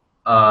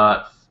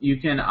 You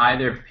can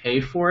either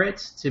pay for it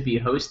to be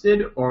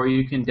hosted, or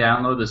you can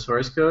download the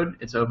source code.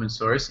 It's open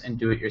source, and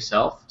do it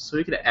yourself. So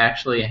we could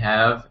actually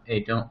have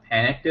a Don't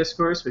Panic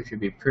discourse, which would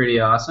be pretty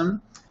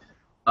awesome.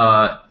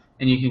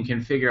 And you can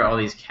configure all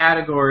these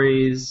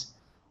categories.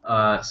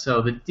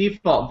 So the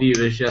default view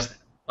is just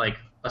like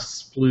a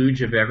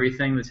splooge of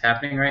everything that's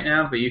happening right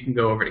now, but you can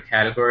go over to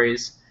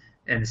categories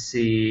and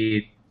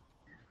see,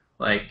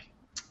 like,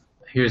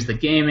 here's the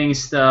gaming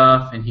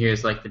stuff, and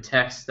here's like the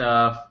tech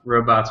stuff,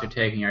 robots are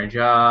taking our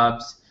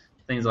jobs,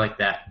 things like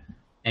that.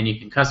 And you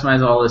can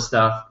customize all this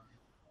stuff.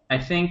 I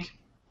think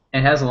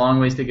it has a long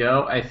ways to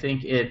go. I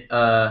think it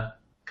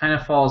kind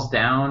of falls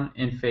down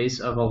in face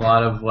of a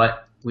lot of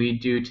what we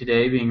do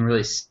today being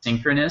really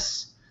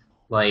synchronous,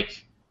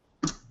 like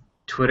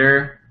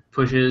Twitter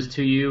pushes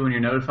to you when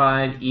you're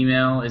notified,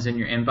 email is in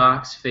your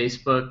inbox,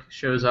 Facebook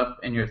shows up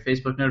in your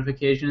Facebook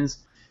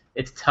notifications.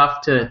 It's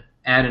tough to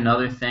add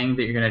another thing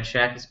that you're going to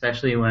check,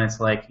 especially when it's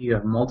like you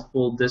have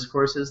multiple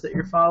discourses that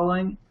you're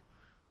following.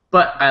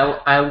 But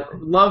I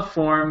love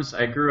forums.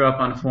 I grew up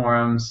on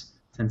forums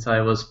since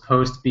I was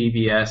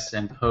post-BBS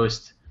and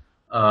post,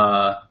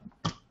 what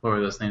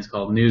were those things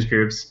called, news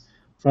groups.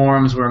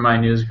 Forums were my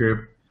news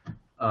group.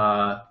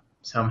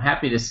 So I'm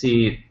happy to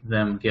see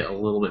them get a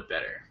little bit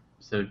better.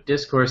 So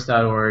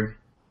discourse.org,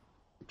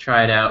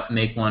 try it out,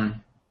 make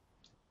one.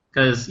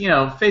 Because,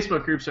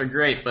 Facebook groups are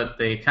great, but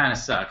they kind of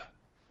suck.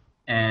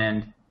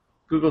 And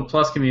Google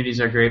Plus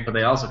communities are great, but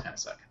they also kind of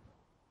suck.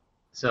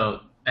 So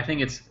I think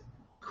it's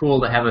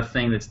cool to have a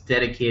thing that's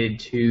dedicated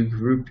to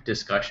group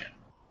discussion.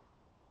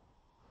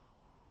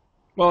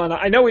 Well, and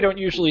I know we don't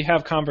usually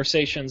have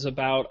conversations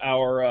about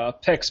our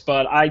picks,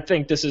 but I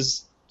think this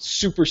is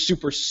super,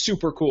 super,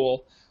 super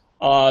cool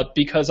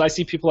because I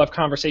see people have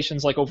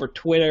conversations like over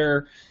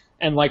Twitter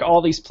and like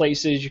all these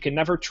places. You can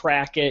never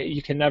track it.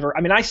 You can never.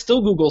 I mean, I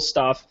still Google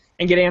stuff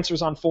and get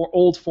answers on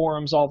old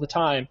forums all the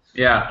time.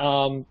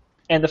 Yeah.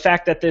 And the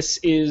fact that this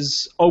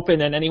is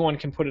open and anyone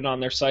can put it on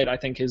their site, I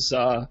think is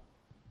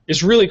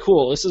really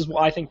cool. This is,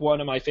 I think,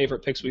 one of my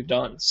favorite picks we've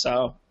done.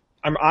 So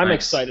I'm nice.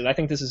 Excited. I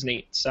think this is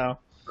neat. So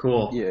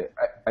cool. Yeah,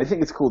 I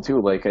think it's cool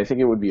too. Like, I think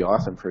it would be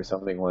awesome for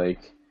something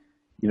like,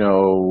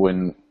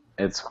 when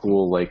at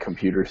school, like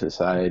Computer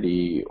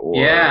Society, or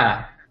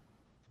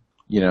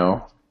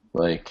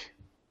like,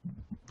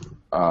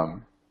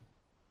 and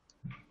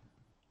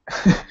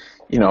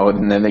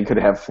then they could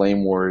have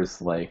Flame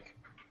Wars like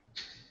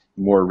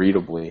more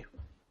readably.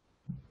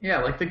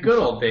 Yeah, like the good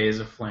old days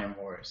of Flame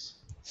Wars.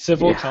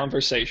 Civil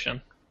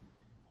conversation.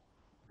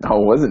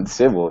 No, it wasn't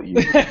civil.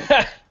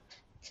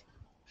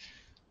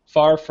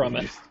 Far from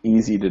it.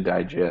 Easy to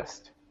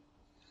digest.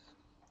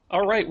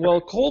 All right, well,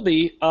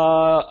 Colby,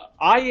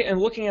 I am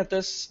looking at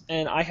this,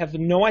 and I have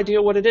no idea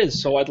what it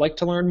is, so I'd like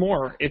to learn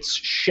more. It's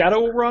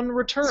Shadowrun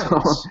Returns.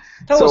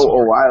 Tell us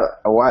more.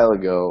 a while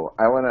ago,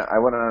 I went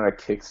on a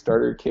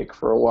Kickstarter kick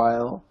for a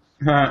while.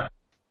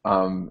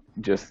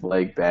 Just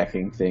like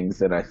backing things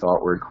that I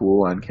thought were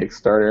cool on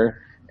Kickstarter.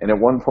 And at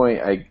one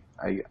point,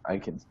 I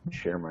can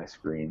share my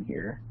screen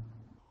here,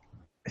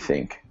 I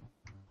think.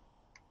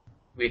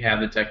 We have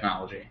the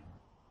technology.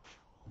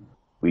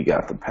 We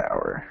got the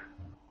power.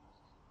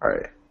 All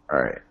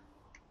right.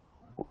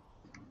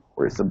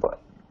 Where's the button?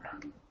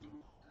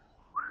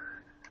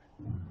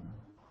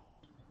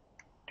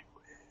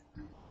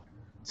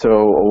 So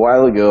a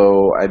while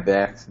ago, I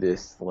backed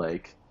this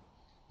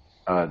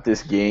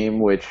this game,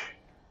 which,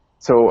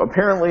 so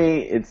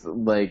apparently it's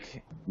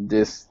like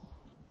these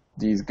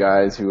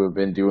guys who have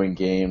been doing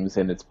games,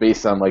 and it's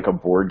based on like a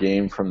board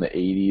game from the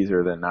 80s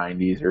or the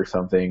 90s or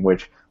something,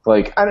 which,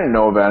 like, I didn't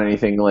know about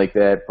anything like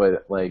that,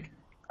 but like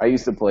I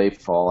used to play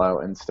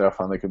Fallout and stuff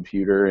on the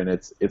computer, and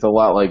it's a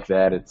lot like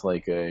that. It's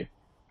like a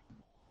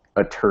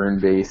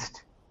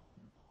turn-based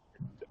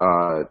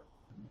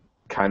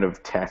kind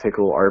of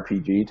tactical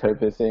RPG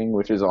type of thing,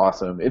 which is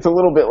awesome. It's a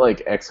little bit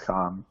like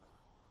XCOM,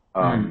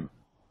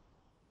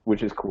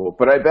 which is cool.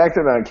 But I backed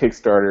it on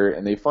Kickstarter,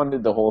 and they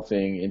funded the whole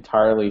thing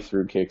entirely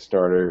through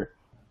Kickstarter.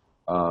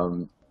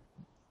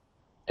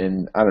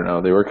 And I don't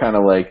know, they were kind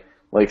of like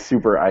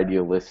super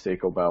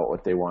idealistic about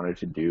what they wanted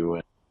to do.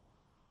 And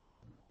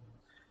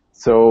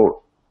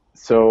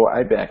so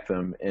I backed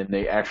them, and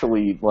they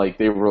actually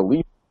they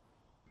released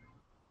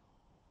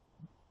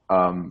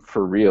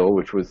for real,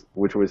 which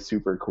was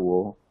super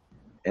cool.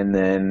 And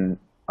then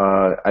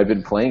I've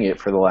been playing it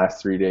for the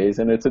last 3 days,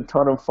 and it's a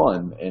ton of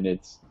fun. And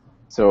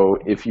so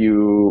if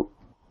you,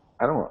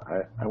 I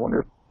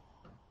wonder,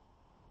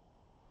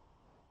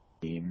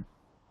 I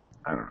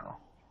don't know.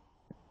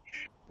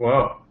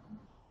 Whoa.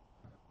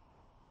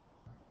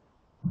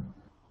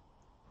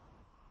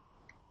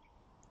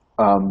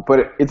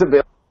 But it's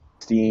available on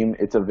Steam.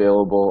 It's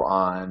available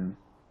on.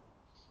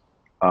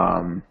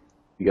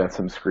 You got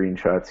some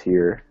screenshots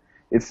here.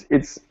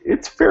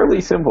 It's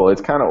fairly simple.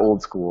 It's kind of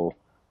old school,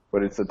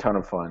 but it's a ton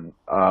of fun.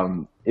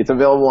 It's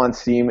available on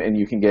Steam, and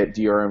you can get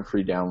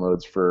DRM-free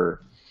downloads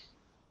for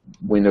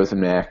Windows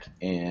and Mac.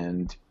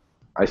 And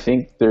I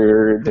think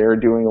they're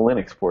doing a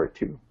Linux port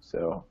too.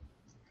 So,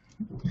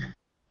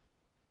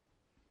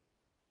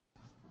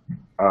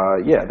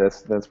 yeah,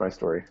 that's my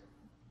story.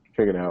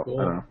 Check it out. Cool.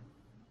 I don't know.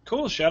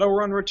 Cool.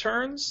 Shadowrun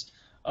returns.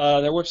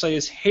 Their website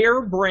is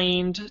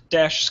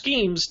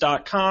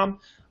harebrained-schemes.com.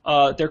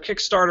 Their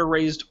Kickstarter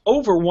raised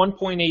over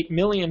 $1.8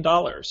 million.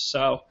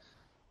 So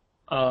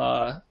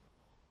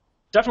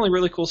definitely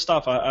really cool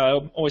stuff.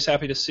 I'm always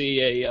happy to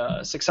see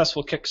a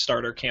successful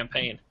Kickstarter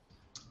campaign.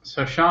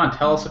 So, Sean,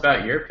 tell us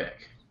about your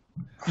pick.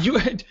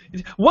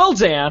 Well,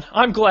 Dan,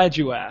 I'm glad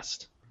you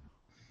asked.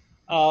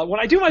 When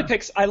I do my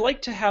picks, I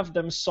like to have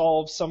them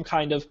solve some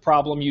kind of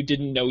problem you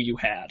didn't know you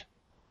had,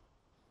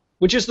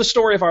 which is the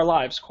story of our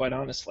lives, quite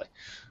honestly.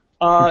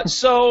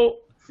 So,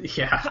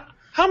 yeah.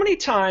 How many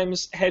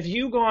times have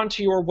you gone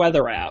to your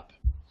weather app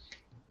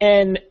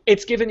and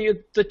it's given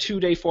you the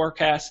 2-day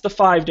forecast, the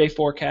 5-day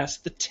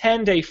forecast, the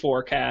 10-day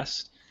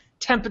forecast,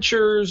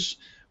 temperatures,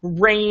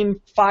 rain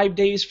 5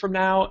 days from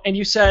now, and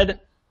you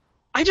said,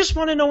 I just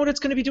want to know what it's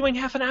going to be doing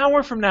half an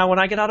hour from now when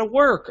I get out of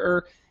work,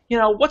 or,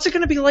 what's it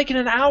going to be like in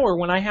an hour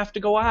when I have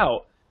to go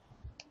out?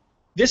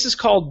 This is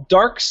called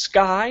Dark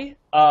Sky.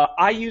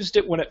 I used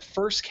it when it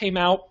first came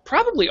out,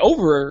 probably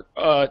over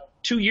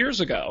 2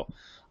 years ago.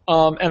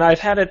 And I've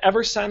had it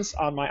ever since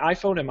on my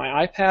iPhone and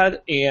my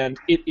iPad, and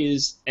it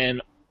is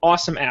an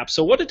awesome app.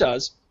 So what it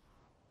does,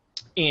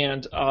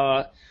 and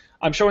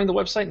I'm showing the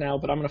website now,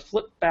 but I'm going to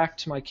flip back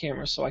to my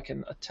camera so I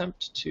can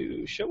attempt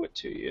to show it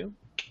to you.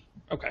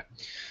 Okay.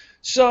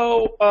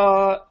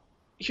 So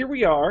here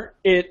we are.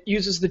 It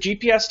uses the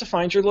GPS to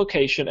find your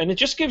location, and it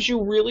just gives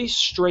you really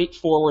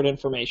straightforward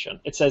information.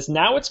 It says,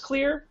 now it's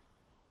clear.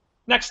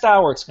 Next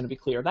hour it's going to be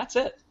clear. That's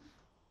it.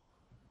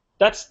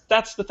 That's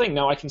the thing.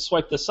 Now I can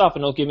swipe this up,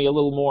 and it'll give me a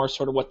little more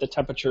sort of what the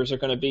temperatures are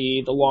going to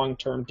be, the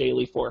long-term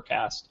daily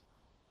forecast.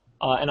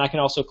 And I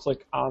can also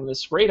click on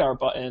this radar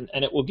button,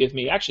 and it will give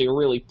me actually a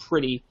really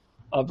pretty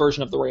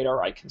version of the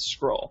radar I can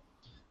scroll.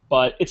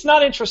 But it's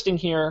not interesting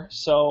here,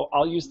 so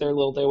I'll use their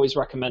little, they always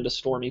recommend a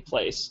stormy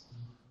place.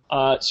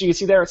 So you can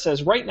see there it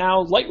says, right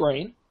now, light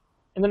rain.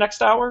 In the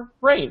next hour,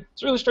 rain.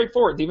 It's really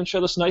straightforward. They even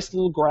show this nice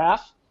little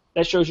graph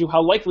that shows you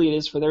how likely it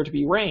is for there to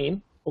be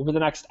rain over the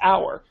next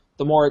hour.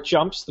 The more it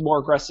jumps, the more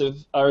aggressive,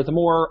 or the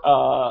more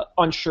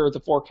unsure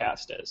the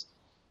forecast is.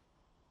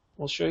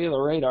 We'll show you the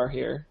radar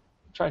here.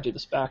 I'm trying to do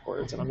this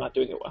backwards, and I'm not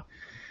doing it well.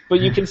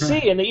 But you can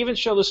see, and they even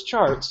show this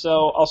chart.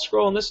 So I'll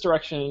scroll in this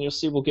direction, and you'll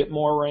see we'll get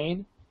more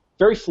rain.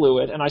 Very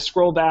fluid. And I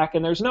scroll back,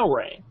 and there's no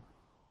rain.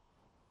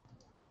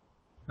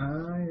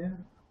 Yeah.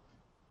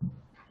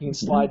 You can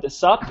slide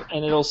this up,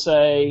 and it'll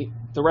say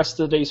the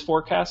rest of the day's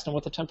forecast and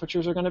what the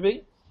temperatures are going to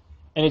be.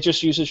 And it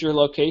just uses your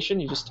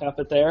location. You just tap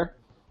it there.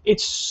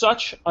 It's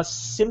such a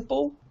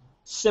simple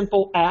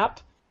app,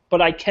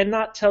 but I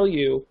cannot tell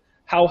you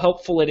how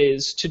helpful it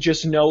is to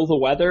just know the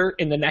weather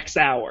in the next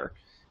hour.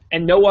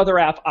 And no other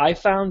app I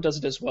found does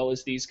it as well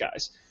as these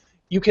guys.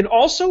 You can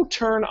also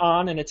turn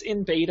on, and it's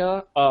in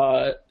beta,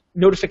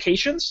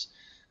 notifications.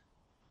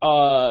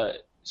 So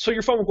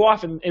your phone will go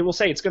off, and it will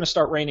say it's going to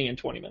start raining in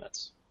 20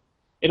 minutes.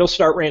 It'll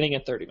start raining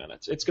in 30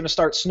 minutes. It's going to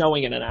start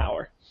snowing in an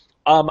hour.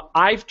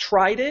 I've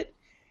tried it.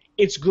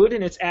 It's good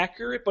and it's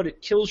accurate, but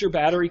it kills your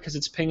battery because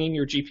it's pinging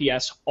your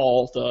GPS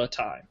all the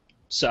time.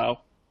 So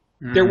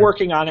they're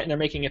working on it and they're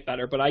making it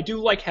better. But I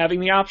do like having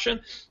the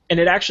option, and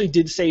it actually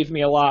did save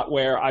me a lot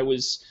where I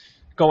was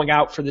going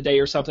out for the day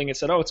or something and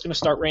said, oh, it's going to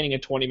start raining in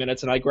 20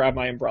 minutes, and I grabbed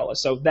my umbrella.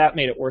 So that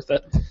made it worth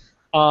it.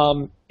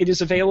 It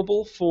is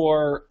available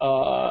for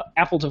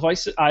Apple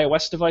devices,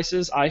 iOS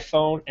devices,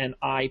 iPhone, and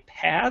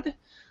iPad.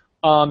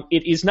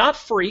 It is not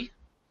free.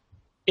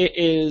 It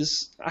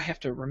is, I have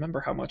to remember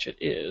how much it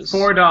is.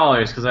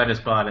 $4 because I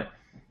just bought it.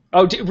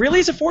 Oh, really?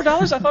 Is it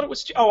 $4? I thought it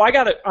was. Oh, I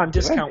got it on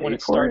discount when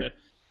it started.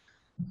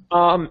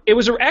 It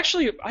was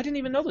actually, I didn't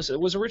even know this. It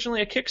was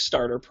originally a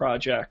Kickstarter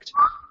project.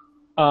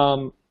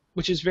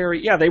 which is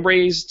they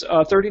raised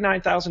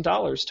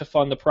 $39,000 to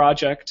fund the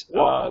project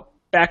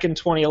back in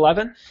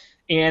 2011,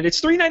 and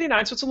it's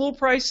 $3.99, so it's a little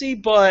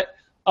pricey, but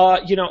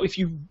if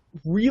you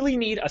really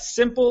need a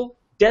simple,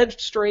 dead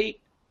straight,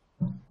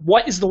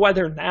 what is the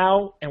weather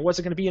now and what's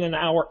it going to be in an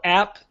hour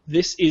app,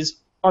 this is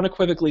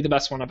unequivocally the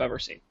best one I've ever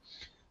seen.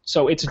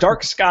 So it's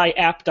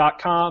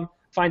darkskyapp.com.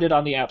 Find it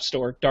on the App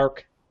Store,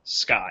 Dark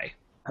Sky.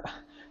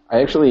 I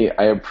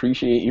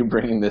appreciate you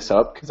bringing this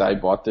up because I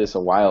bought this a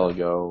while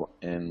ago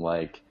and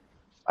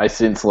I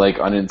since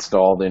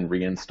uninstalled and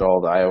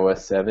reinstalled iOS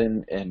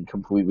 7 and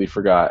completely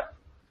forgot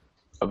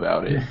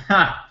about it.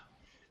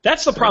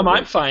 That's the problem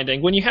I'm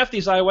finding. When you have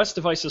these iOS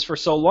devices for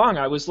so long,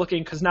 I was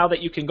looking, because now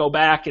that you can go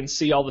back and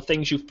see all the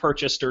things you've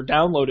purchased or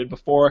downloaded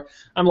before,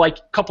 I'm a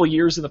couple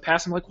years in the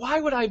past, I'm like, why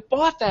would I have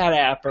bought that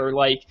app? Or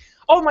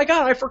oh my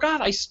God, I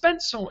forgot, I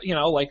spent so,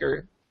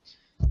 or...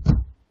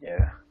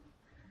 Yeah.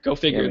 Go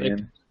figure,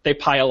 they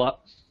pile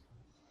up.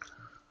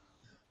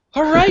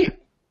 All right.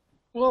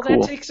 Well, cool.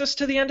 That takes us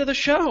to the end of the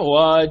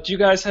show. Do you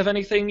guys have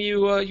anything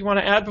you want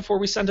to add before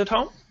we send it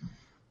home?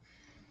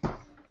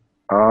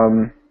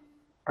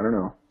 I don't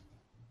know.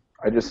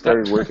 I just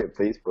started work at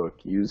Facebook.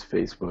 Use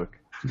Facebook.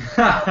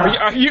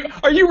 Are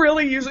you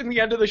really using the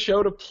end of the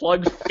show to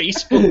plug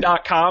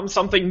Facebook.com,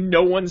 something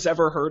no one's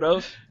ever heard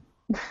of?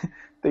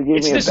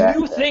 It's this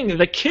new thing.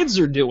 The kids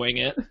are doing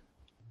it.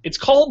 It's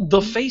called the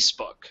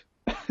Facebook.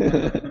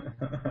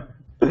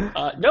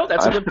 No,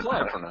 that's a good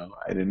plug. I don't know.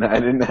 I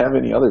didn't have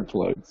any other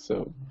plugs.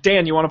 So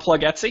Dan, you want to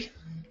plug Etsy?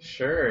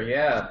 Sure.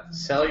 Yeah.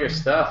 Sell your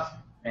stuff,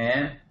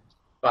 man.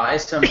 Buy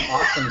some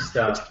awesome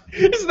stuff.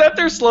 Isn't that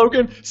their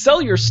slogan? Sell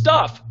your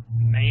stuff,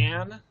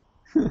 man.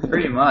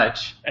 Pretty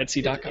much.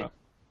 Etsy.com.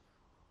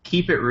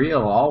 Keep it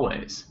real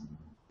always.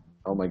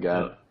 Oh my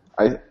God.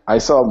 I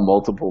saw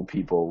multiple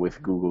people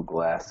with Google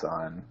Glass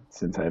on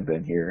since I've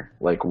been here,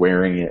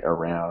 wearing it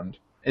around.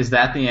 Is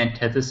that the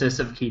antithesis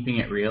of keeping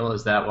it real?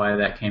 Is that why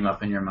that came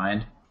up in your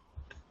mind?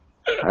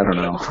 I don't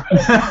know.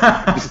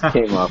 It just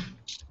came up.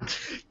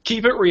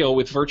 Keep it real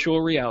with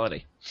virtual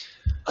reality.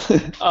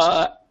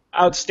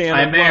 Outstanding.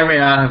 I may or may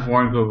not have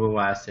worn Google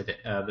Glass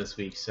this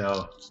week,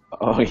 so.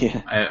 Oh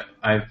yeah.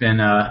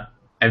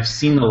 I've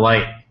seen the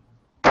light.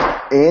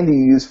 And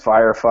you use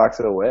Firefox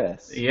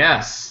OS.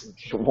 Yes.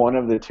 One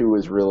of the two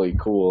is really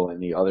cool,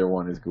 and the other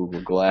one is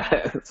Google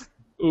Glass.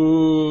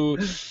 Ooh.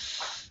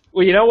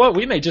 Well, you know what?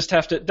 We may just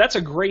have to. That's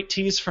a great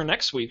tease for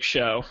next week's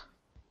show.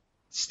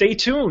 Stay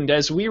tuned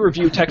as we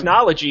review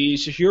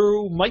technologies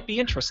you might be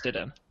interested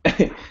in.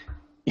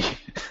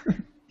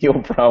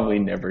 You'll probably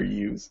never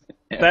use.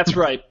 That's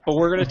right, but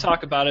we're going to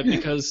talk about it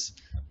because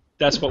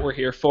that's what we're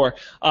here for.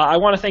 I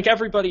want to thank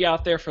everybody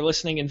out there for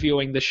listening and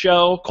viewing the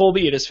show.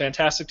 Colby, it is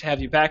fantastic to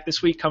have you back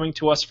this week, coming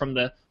to us from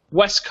the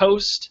West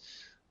Coast.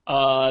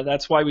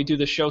 That's why we do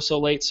the show so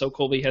late, so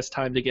Colby has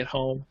time to get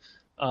home.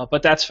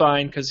 But that's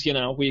fine because,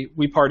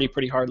 we party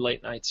pretty hard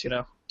late nights,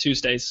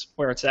 Tuesdays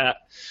where it's at.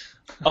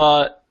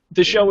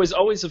 The show is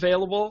always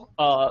available,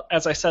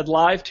 as I said,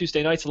 live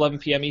Tuesday nights, 11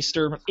 p.m.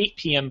 Eastern, 8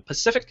 p.m.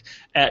 Pacific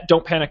at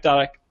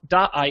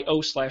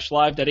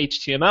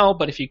don'tpanic.io/live.html.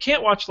 But if you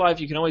can't watch live,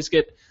 you can always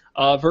get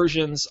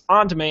versions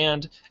on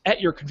demand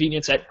at your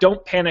convenience at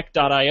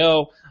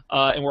don'tpanic.io.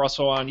 And we're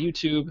also on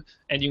YouTube,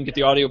 and you can get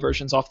the audio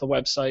versions off the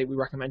website. We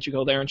recommend you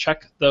go there and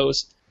check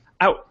those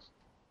out.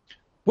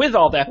 With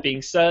all that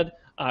being said,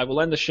 I will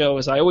end the show,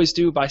 as I always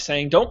do, by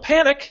saying don't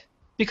panic,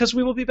 because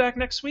we will be back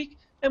next week,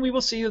 and we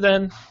will see you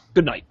then.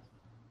 Good night.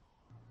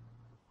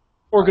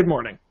 Or good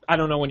morning. I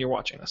don't know when you're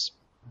watching this.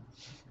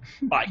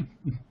 Bye.